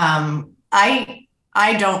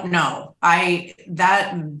 I don't know. I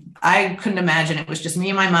couldn't imagine. It was just me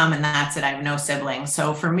and my mom, and that's it. I have no siblings.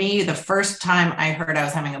 So for me, the first time I heard I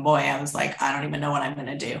was having a boy, I was like, I don't even know what I'm going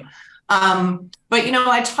to do. But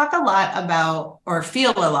I talk a lot about, or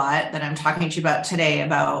feel a lot that I'm talking to you about today,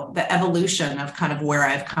 about the evolution of kind of where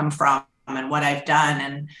I've come from and what I've done.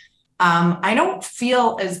 And I don't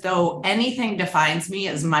feel as though anything defines me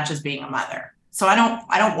as much as being a mother. So I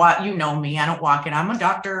don't walk, me, I don't walk in, I'm a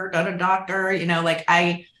doctor,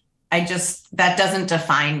 I just, that doesn't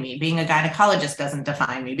define me. Being a gynecologist doesn't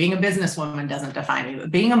define me. Being a businesswoman doesn't define me, but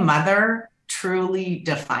being a mother truly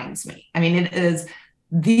defines me. I mean, it is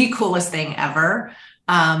the coolest thing ever.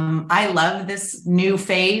 I love this new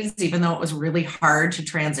phase, even though it was really hard to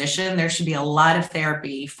transition. There should be a lot of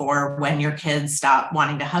therapy for when your kids stop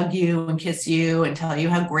wanting to hug you and kiss you and tell you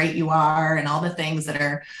how great you are and all the things that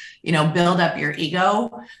are, build up your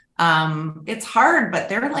ego. It's hard, but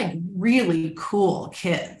they're like really cool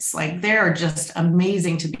kids. Like they're just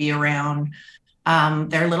amazing to be around.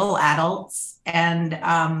 They're little adults, and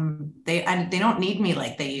they don't need me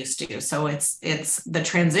like they used to. So it's the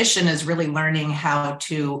transition is really learning how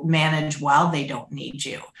to manage while they don't need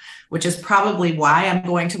you, which is probably why I'm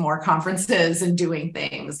going to more conferences and doing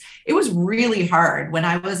things. It was really hard when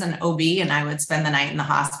I was an OB and I would spend the night in the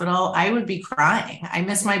hospital. I would be crying. I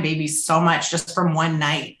miss my baby so much just from one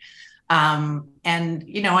night.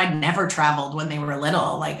 I'd never traveled when they were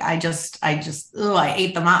little. Like I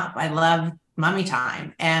ate them up. I love mommy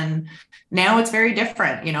time. And now it's very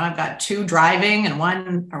different. I've got 2 driving and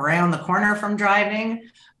 1 around the corner from driving.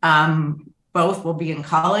 Both will be in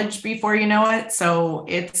college before you know it. So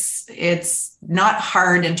it's not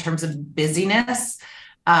hard in terms of busyness.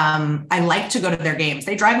 I like to go to their games.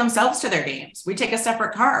 They drive themselves to their games. We take a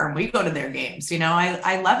separate car and we go to their games.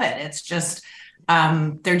 I love it. It's just,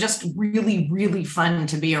 they're just really, really fun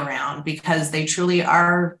to be around because they truly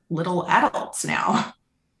are little adults now.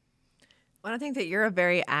 Well, I think that you're a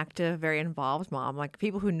very active, very involved mom. Like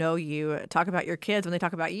people who know you talk about your kids when they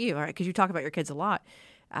talk about you, right? Because you talk about your kids a lot.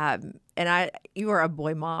 You are a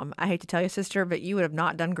boy mom. I hate to tell you, sister, but you would have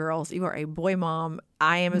not done girls. You are a boy mom.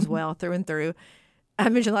 I am as well, through and through. I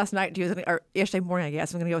mentioned last night to you, or yesterday morning, I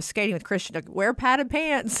guess, I'm going to go skating with Christian. Like, wear padded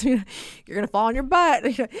pants. You're going to fall on your butt.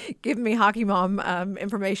 Giving me hockey mom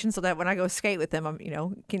information so that when I go skate with them, I'm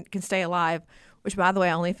can stay alive. Which, by the way,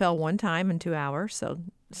 I only fell one time in 2 hours. So,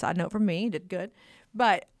 side note from me, did good.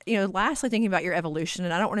 But, lastly, thinking about your evolution,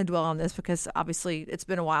 and I don't want to dwell on this because obviously it's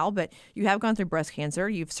been a while, but you have gone through breast cancer.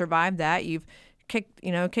 You've survived that. You've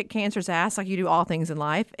kicked cancer's ass like you do all things in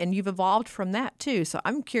life, and you've evolved from that too. So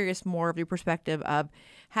I'm curious more of your perspective of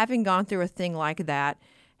having gone through a thing like that.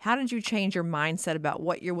 How did you change your mindset about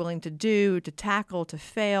what you're willing to do, to tackle, to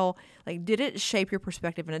fail? Like, did it shape your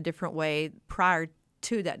perspective in a different way prior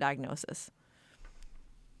to that diagnosis?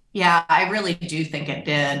 Yeah, I really do think it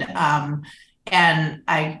did. And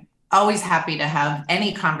I always happy to have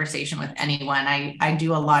any conversation with anyone. I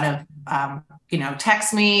do a lot of,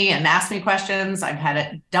 text me and ask me questions. I've had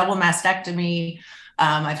a double mastectomy.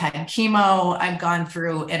 I've had chemo. I've gone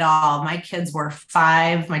through it all. My kids were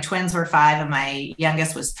 5, my twins were 5, and my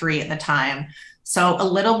youngest was 3 at the time. So a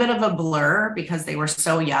little bit of a blur because they were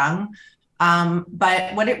so young.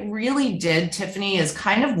 But what it really did, Tiffany, is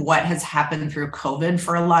kind of what has happened through COVID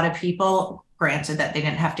for a lot of people. Granted that they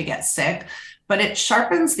didn't have to get sick, but it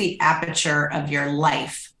sharpens the aperture of your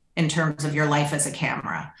life in terms of your life as a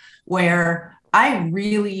camera, where I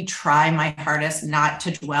really try my hardest not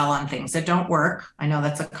to dwell on things that don't work. I know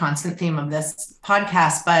that's a constant theme of this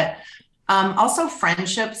podcast, but also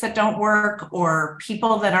friendships that don't work or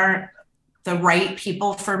people that aren't the right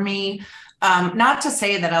people for me. Not to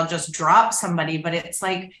say that I'll just drop somebody, but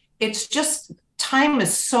it's just time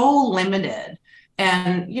is so limited.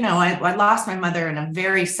 And, I lost my mother in a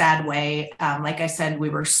very sad way. Like I said, we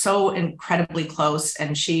were so incredibly close.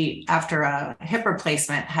 And she, after a hip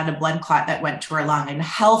replacement, had a blood clot that went to her lung, and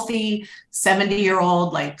healthy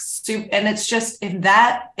 70-year-old, and it's just,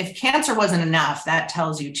 if cancer wasn't enough, that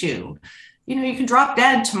tells you too, you can drop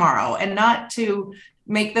dead tomorrow. And not to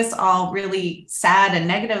make this all really sad and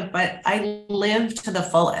negative, but I lived to the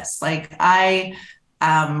fullest. Like I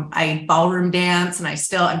ballroom dance, and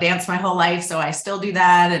I've danced my whole life. So I still do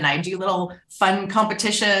that. And I do little fun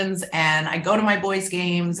competitions, and I go to my boys'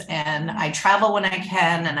 games, and I travel when I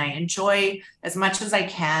can, and I enjoy as much as I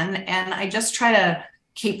can. And I just try to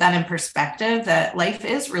keep that in perspective, that life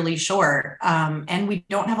is really short. And we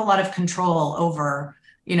don't have a lot of control over,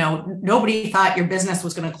 nobody thought your business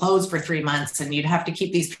was going to close for 3 months and you'd have to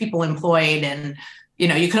keep these people employed. And,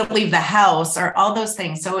 you couldn't leave the house or all those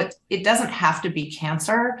things. So it doesn't have to be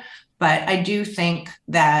cancer, but I do think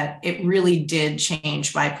that it really did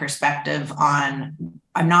change my perspective on,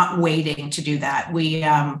 I'm not waiting to do that.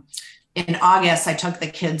 In August, I took the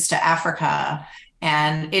kids to Africa,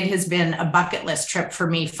 and it has been a bucket list trip for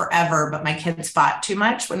me forever, but my kids fought too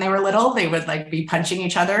much when they were little. They would like be punching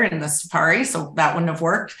each other in the safari, so that wouldn't have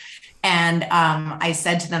worked. And I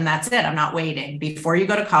said to them, that's it. I'm not waiting. Before you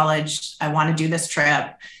go to college, I want to do this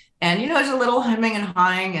trip. And, there's a little hemming and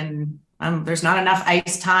hawing, and there's not enough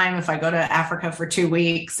ice time if I go to Africa for 2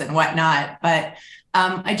 weeks and whatnot. But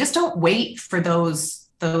I just don't wait for those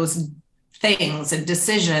things and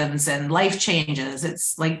decisions and life changes.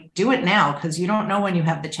 It's like, do it now, because you don't know when you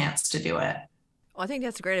have the chance to do it. Well, I think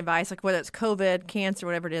that's great advice. Like whether it's COVID, cancer,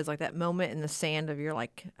 whatever it is, like that moment in the sand of you're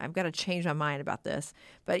like, I've got to change my mind about this.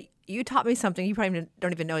 But you taught me something. You probably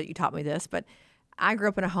don't even know that you taught me this, but I grew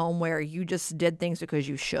up in a home where you just did things because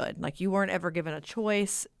you should. Like you weren't ever given a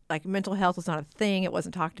choice. Like mental health was not a thing. It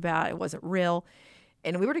wasn't talked about. It wasn't real.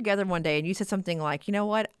 And we were together one day and you said something like, you know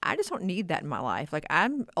what? I just don't need that in my life. Like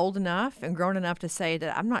I'm old enough and grown enough to say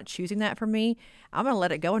that I'm not choosing that for me. I'm going to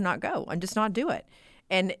let it go and not go and just not do it.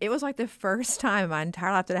 And it was like the first time in my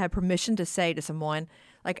entire life that I had permission to say to someone,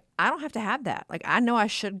 like, I don't have to have that. Like, I know I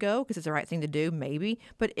should go because it's the right thing to do, maybe,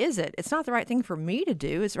 but is it? It's not the right thing for me to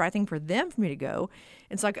do. It's the right thing for them for me to go.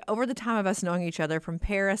 It's like over the time of us knowing each other from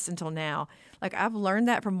Paris until now, like I've learned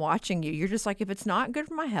that from watching you. You're just like, if it's not good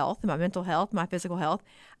for my health, my mental health, my physical health,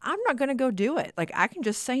 I'm not going to go do it. Like I can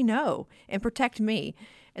just say no and protect me.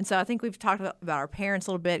 And so I think we've talked about our parents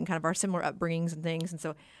a little bit and kind of our similar upbringings and things. And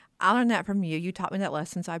so I learned that from you. You taught me that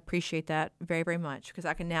lesson. So I appreciate that very, very much because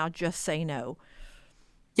I can now just say no.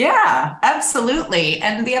 Yeah, absolutely.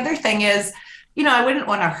 And the other thing is, I wouldn't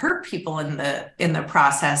want to hurt people in the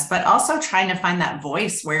process, but also trying to find that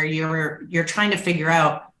voice where you're trying to figure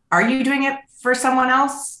out, are you doing it for someone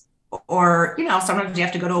else? Or, sometimes you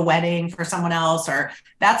have to go to a wedding for someone else, or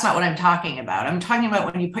that's not what I'm talking about. I'm talking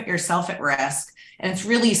about when you put yourself at risk and it's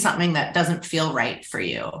really something that doesn't feel right for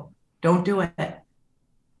you. Don't do it.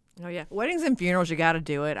 Oh, yeah. Weddings and funerals, you got to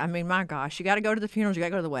do it. I mean, my gosh, you got to go to the funerals, you got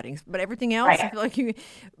to go to the weddings. But everything else, Right. I feel like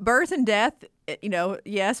birth and death,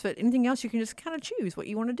 yes, but anything else, you can just kind of choose what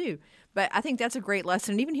you want to do. But I think that's a great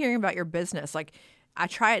lesson. And even hearing about your business, like I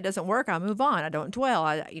try, it doesn't work, I move on. I don't dwell.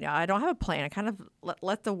 I don't have a plan. I kind of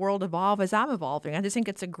let the world evolve as I'm evolving. I just think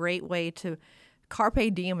it's a great way to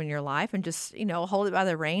carpe diem in your life and just, hold it by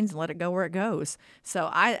the reins and let it go where it goes. So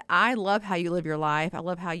I love how you live your life. I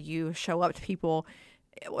love how you show up to people.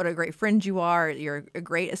 What a great friend you are. You're a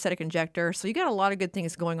great aesthetic injector. So you got a lot of good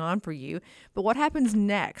things going on for you. But what happens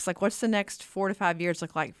next? Like, what's the next 4 to 5 years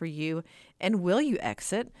look like for you? And will you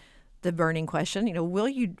exit? The burning question, will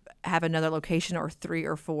you have another location or 3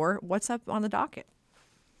 or 4? What's up on the docket?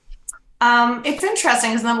 It's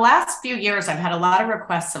interesting because in the last few years, I've had a lot of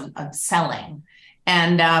requests of selling.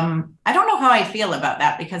 And I don't know how I feel about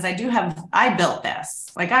that because I built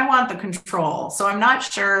this. Like, I want the control. So I'm not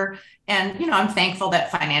sure. And, I'm thankful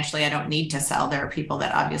that financially I don't need to sell. There are people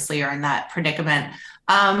that obviously are in that predicament.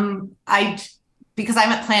 Because I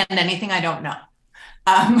haven't planned anything I don't know.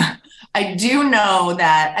 I do know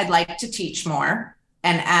that I'd like to teach more.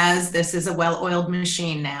 And as this is a well-oiled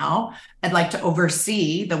machine now, I'd like to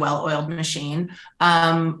oversee the well-oiled machine.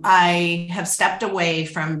 I have stepped away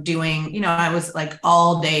from doing, I was like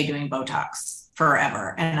all day doing Botox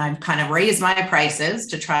forever. And I've kind of raised my prices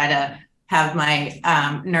to try to have my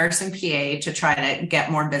nurse and PA to try to get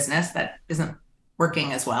more business. That isn't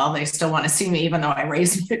working as well. They still want to see me, even though I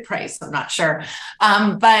raised my price. I'm not sure.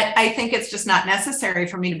 But I think it's just not necessary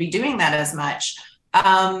for me to be doing that as much.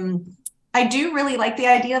 I do really like the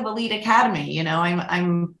idea of Elite Academy.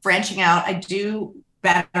 I'm branching out. I do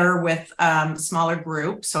better with smaller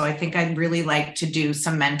groups. So I think I'd really like to do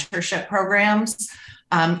some mentorship programs,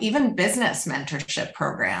 even business mentorship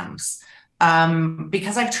programs.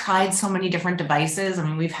 Because I've tried so many different devices. I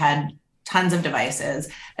mean, we've had tons of devices.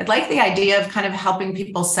 I'd like the idea of kind of helping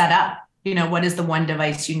people set up, what is the one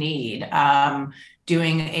device you need?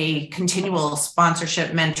 Doing a continual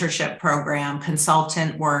sponsorship, mentorship program,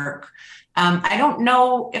 consultant work. I don't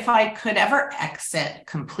know if I could ever exit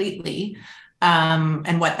completely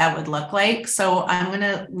and what that would look like. So I'm going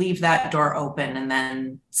to leave that door open and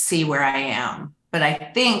then see where I am. But I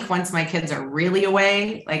think once my kids are really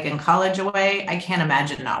away, like in college away, I can't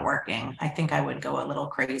imagine not working. I think I would go a little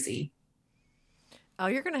crazy. Oh,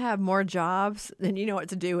 you're going to have more jobs than you know what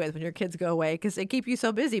to do with when your kids go away because they keep you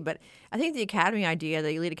so busy. But I think the academy idea, the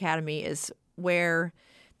Elite Academy, is where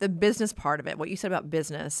the business part of it, what you said about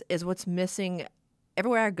business, is what's missing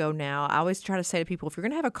everywhere I go now, I always try to say to people, if you're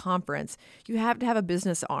going to have a conference, you have to have a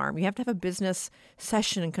business arm. You have to have a business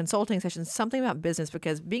session and consulting session, something about business,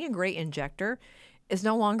 because being a great injector is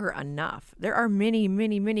no longer enough. There are many,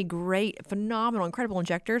 many, many great, phenomenal, incredible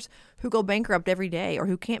injectors who go bankrupt every day, or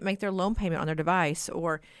who can't make their loan payment on their device.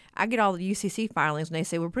 Or I get all the UCC filings and they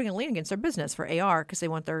say we're bringing a lien against their business for AR because they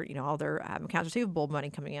want their, all their accounts receivable money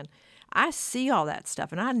coming in. I see all that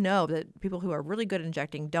stuff, and I know that people who are really good at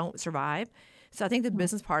injecting don't survive. So I think the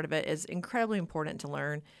business part of it is incredibly important to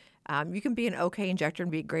learn. You can be an okay injector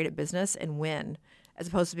and be great at business and win, as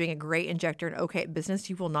opposed to being a great injector and okay at business.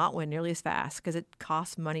 You will not win nearly as fast because it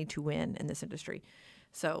costs money to win in this industry.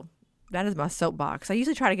 So that is my soapbox. I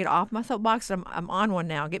usually try to get off my soapbox, and I'm on one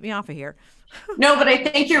now. Get me off of here. No, but I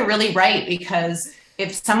think you're really right, because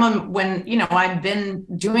if someone, I've been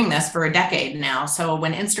doing this for a decade now. So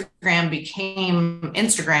when Instagram became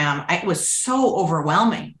Instagram, it was so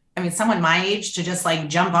overwhelming. I mean, someone my age to just like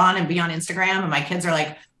jump on and be on Instagram, and my kids are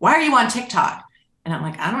like, why are you on TikTok? And I'm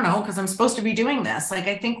like, I don't know, because I'm supposed to be doing this. Like,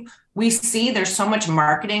 I think we see there's so much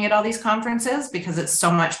marketing at all these conferences because it's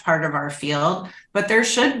so much part of our field, but there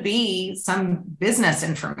should be some business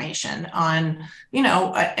information on,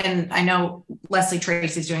 and I know Leslie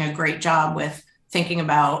Tracy's doing a great job with thinking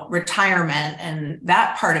about retirement and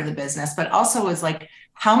that part of the business, but also is like,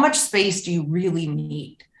 how much space do you really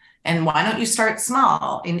need? And why don't you start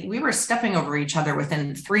small? And we were stepping over each other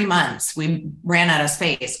within 3 months. We ran out of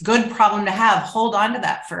space. Good problem to have. Hold on to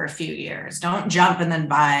that for a few years. Don't jump and then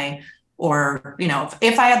buy. Or,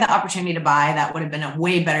 if I had the opportunity to buy, that would have been a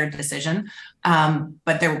way better decision.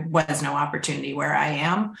 But there was no opportunity where I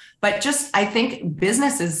am. But I think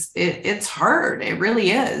business it's hard. It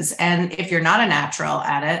really is. And if you're not a natural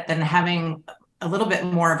at it, then having a little bit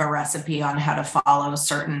more of a recipe on how to follow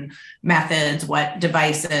certain methods, what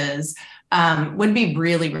devices, would be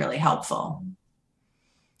really, really helpful.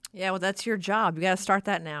 Yeah, well, that's your job. You got to start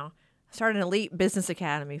that now. Start an elite business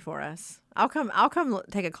academy for us. I'll come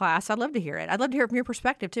take a class. I'd love to hear it. I'd love to hear it from your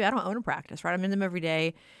perspective too. I don't own a practice, right? I'm in them every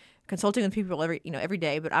day, consulting with people every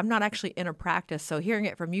day, but I'm not actually in a practice. So hearing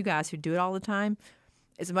it from you guys who do it all the time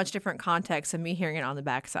is a much different context than me hearing it on the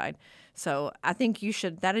backside. So I think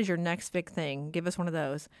that is your next big thing. Give us one of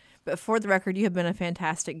those. But for the record, you have been a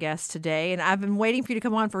fantastic guest today, and I've been waiting for you to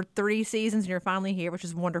come on for 3 seasons, and you're finally here, which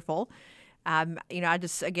is wonderful. I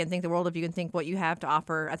just, again, think the world of you and think what you have to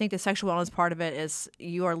offer. I think the sexual wellness part of it is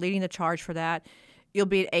you are leading the charge for that. You'll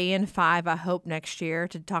be at AN5, I hope, next year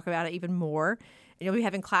to talk about it even more. And you'll be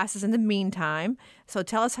having classes in the meantime. So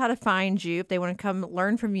tell us how to find you. If they want to come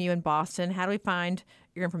learn from you in Boston, how do we find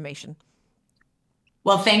your information?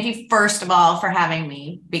 Well, thank you, first of all, for having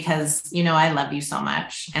me, because, I love you so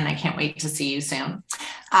much and I can't wait to see you soon.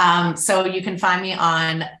 So you can find me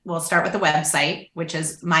we'll start with the website, which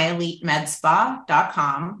is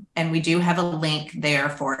myelitemedspa.com. And we do have a link there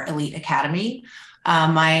for Elite Academy.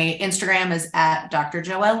 My Instagram is at Dr.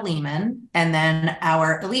 Joelle Lieman. And then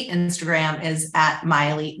our Elite Instagram is at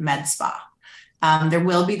myelitemedspa. There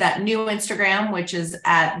will be that new Instagram, which is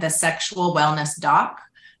at the Sexual Wellness Doc.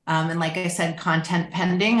 And like I said, content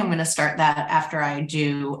pending. I'm going to start that after I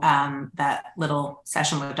do that little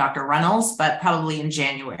session with Dr. Runnels, but probably in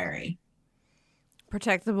January.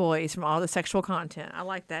 Protect the boys from all the sexual content. I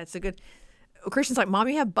like that. It's a good. Christian's like, Mom,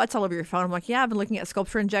 you have butts all over your phone. I'm like, yeah, I've been looking at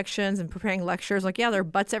sculpture injections and preparing lectures. Like, yeah, there are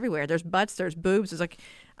butts everywhere. There's butts, there's boobs. It's like,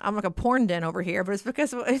 I'm like a porn den over here, but it's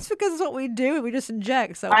because it's what we do. We just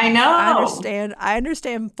inject. So I know. I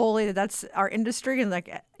understand fully that that's our industry, and I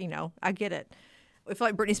get it. We feel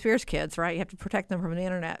like Britney Spears kids, right? You have to protect them from the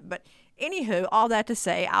internet. But anywho, all that to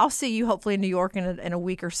say, I'll see you hopefully in New York in a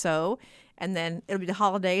week or so. And then it'll be the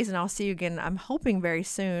holidays, and I'll see you again, I'm hoping very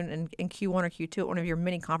soon in Q1 or Q2 at one of your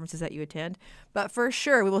many conferences that you attend. But for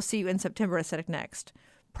sure, we will see you in September at Aesthetic Next.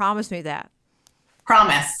 Promise me that.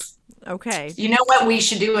 Promise. Okay. You know what we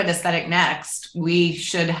should do at Aesthetic Next? We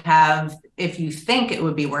should have, if you think it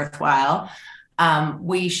would be worthwhile,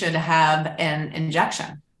 we should have an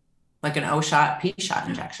injection. Like an O-shot, P-shot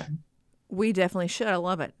injection. We definitely should. I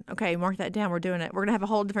love it. Okay, mark that down. We're doing it. We're going to have a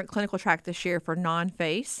whole different clinical track this year for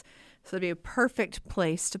non-face. So it'd be a perfect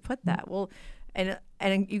place to put that. Well, and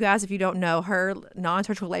you guys, if you don't know, her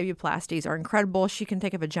non-surgical labiaplasties are incredible. She can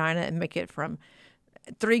take a vagina and make it from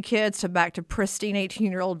 3 kids to back to pristine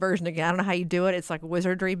 18-year-old version again. I don't know how you do it. It's like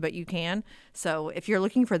wizardry, but you can. So if you're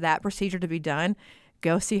looking for that procedure to be done,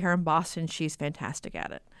 go see her in Boston. She's fantastic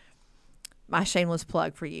at it. My shameless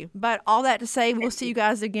plug for you. But all that to say, we'll see you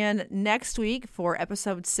guys again next week for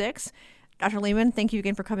episode 6. Dr. Lieman, thank you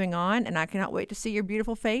again for coming on, and I cannot wait to see your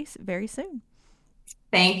beautiful face very soon.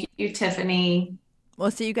 Thank you, Tiffany.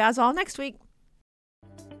 We'll see you guys all next week.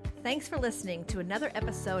 Thanks for listening to another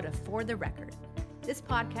episode of For the Record. This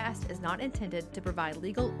podcast is not intended to provide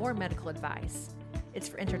legal or medical advice. It's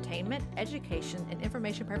for entertainment, education, and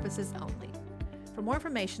information purposes only. For more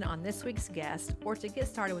information on this week's guest or to get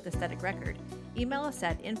started with Aesthetic Record, email us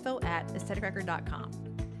at info@aestheticrecord.com.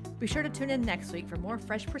 Be sure to tune in next week for more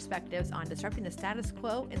fresh perspectives on disrupting the status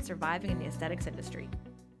quo and surviving in the aesthetics industry.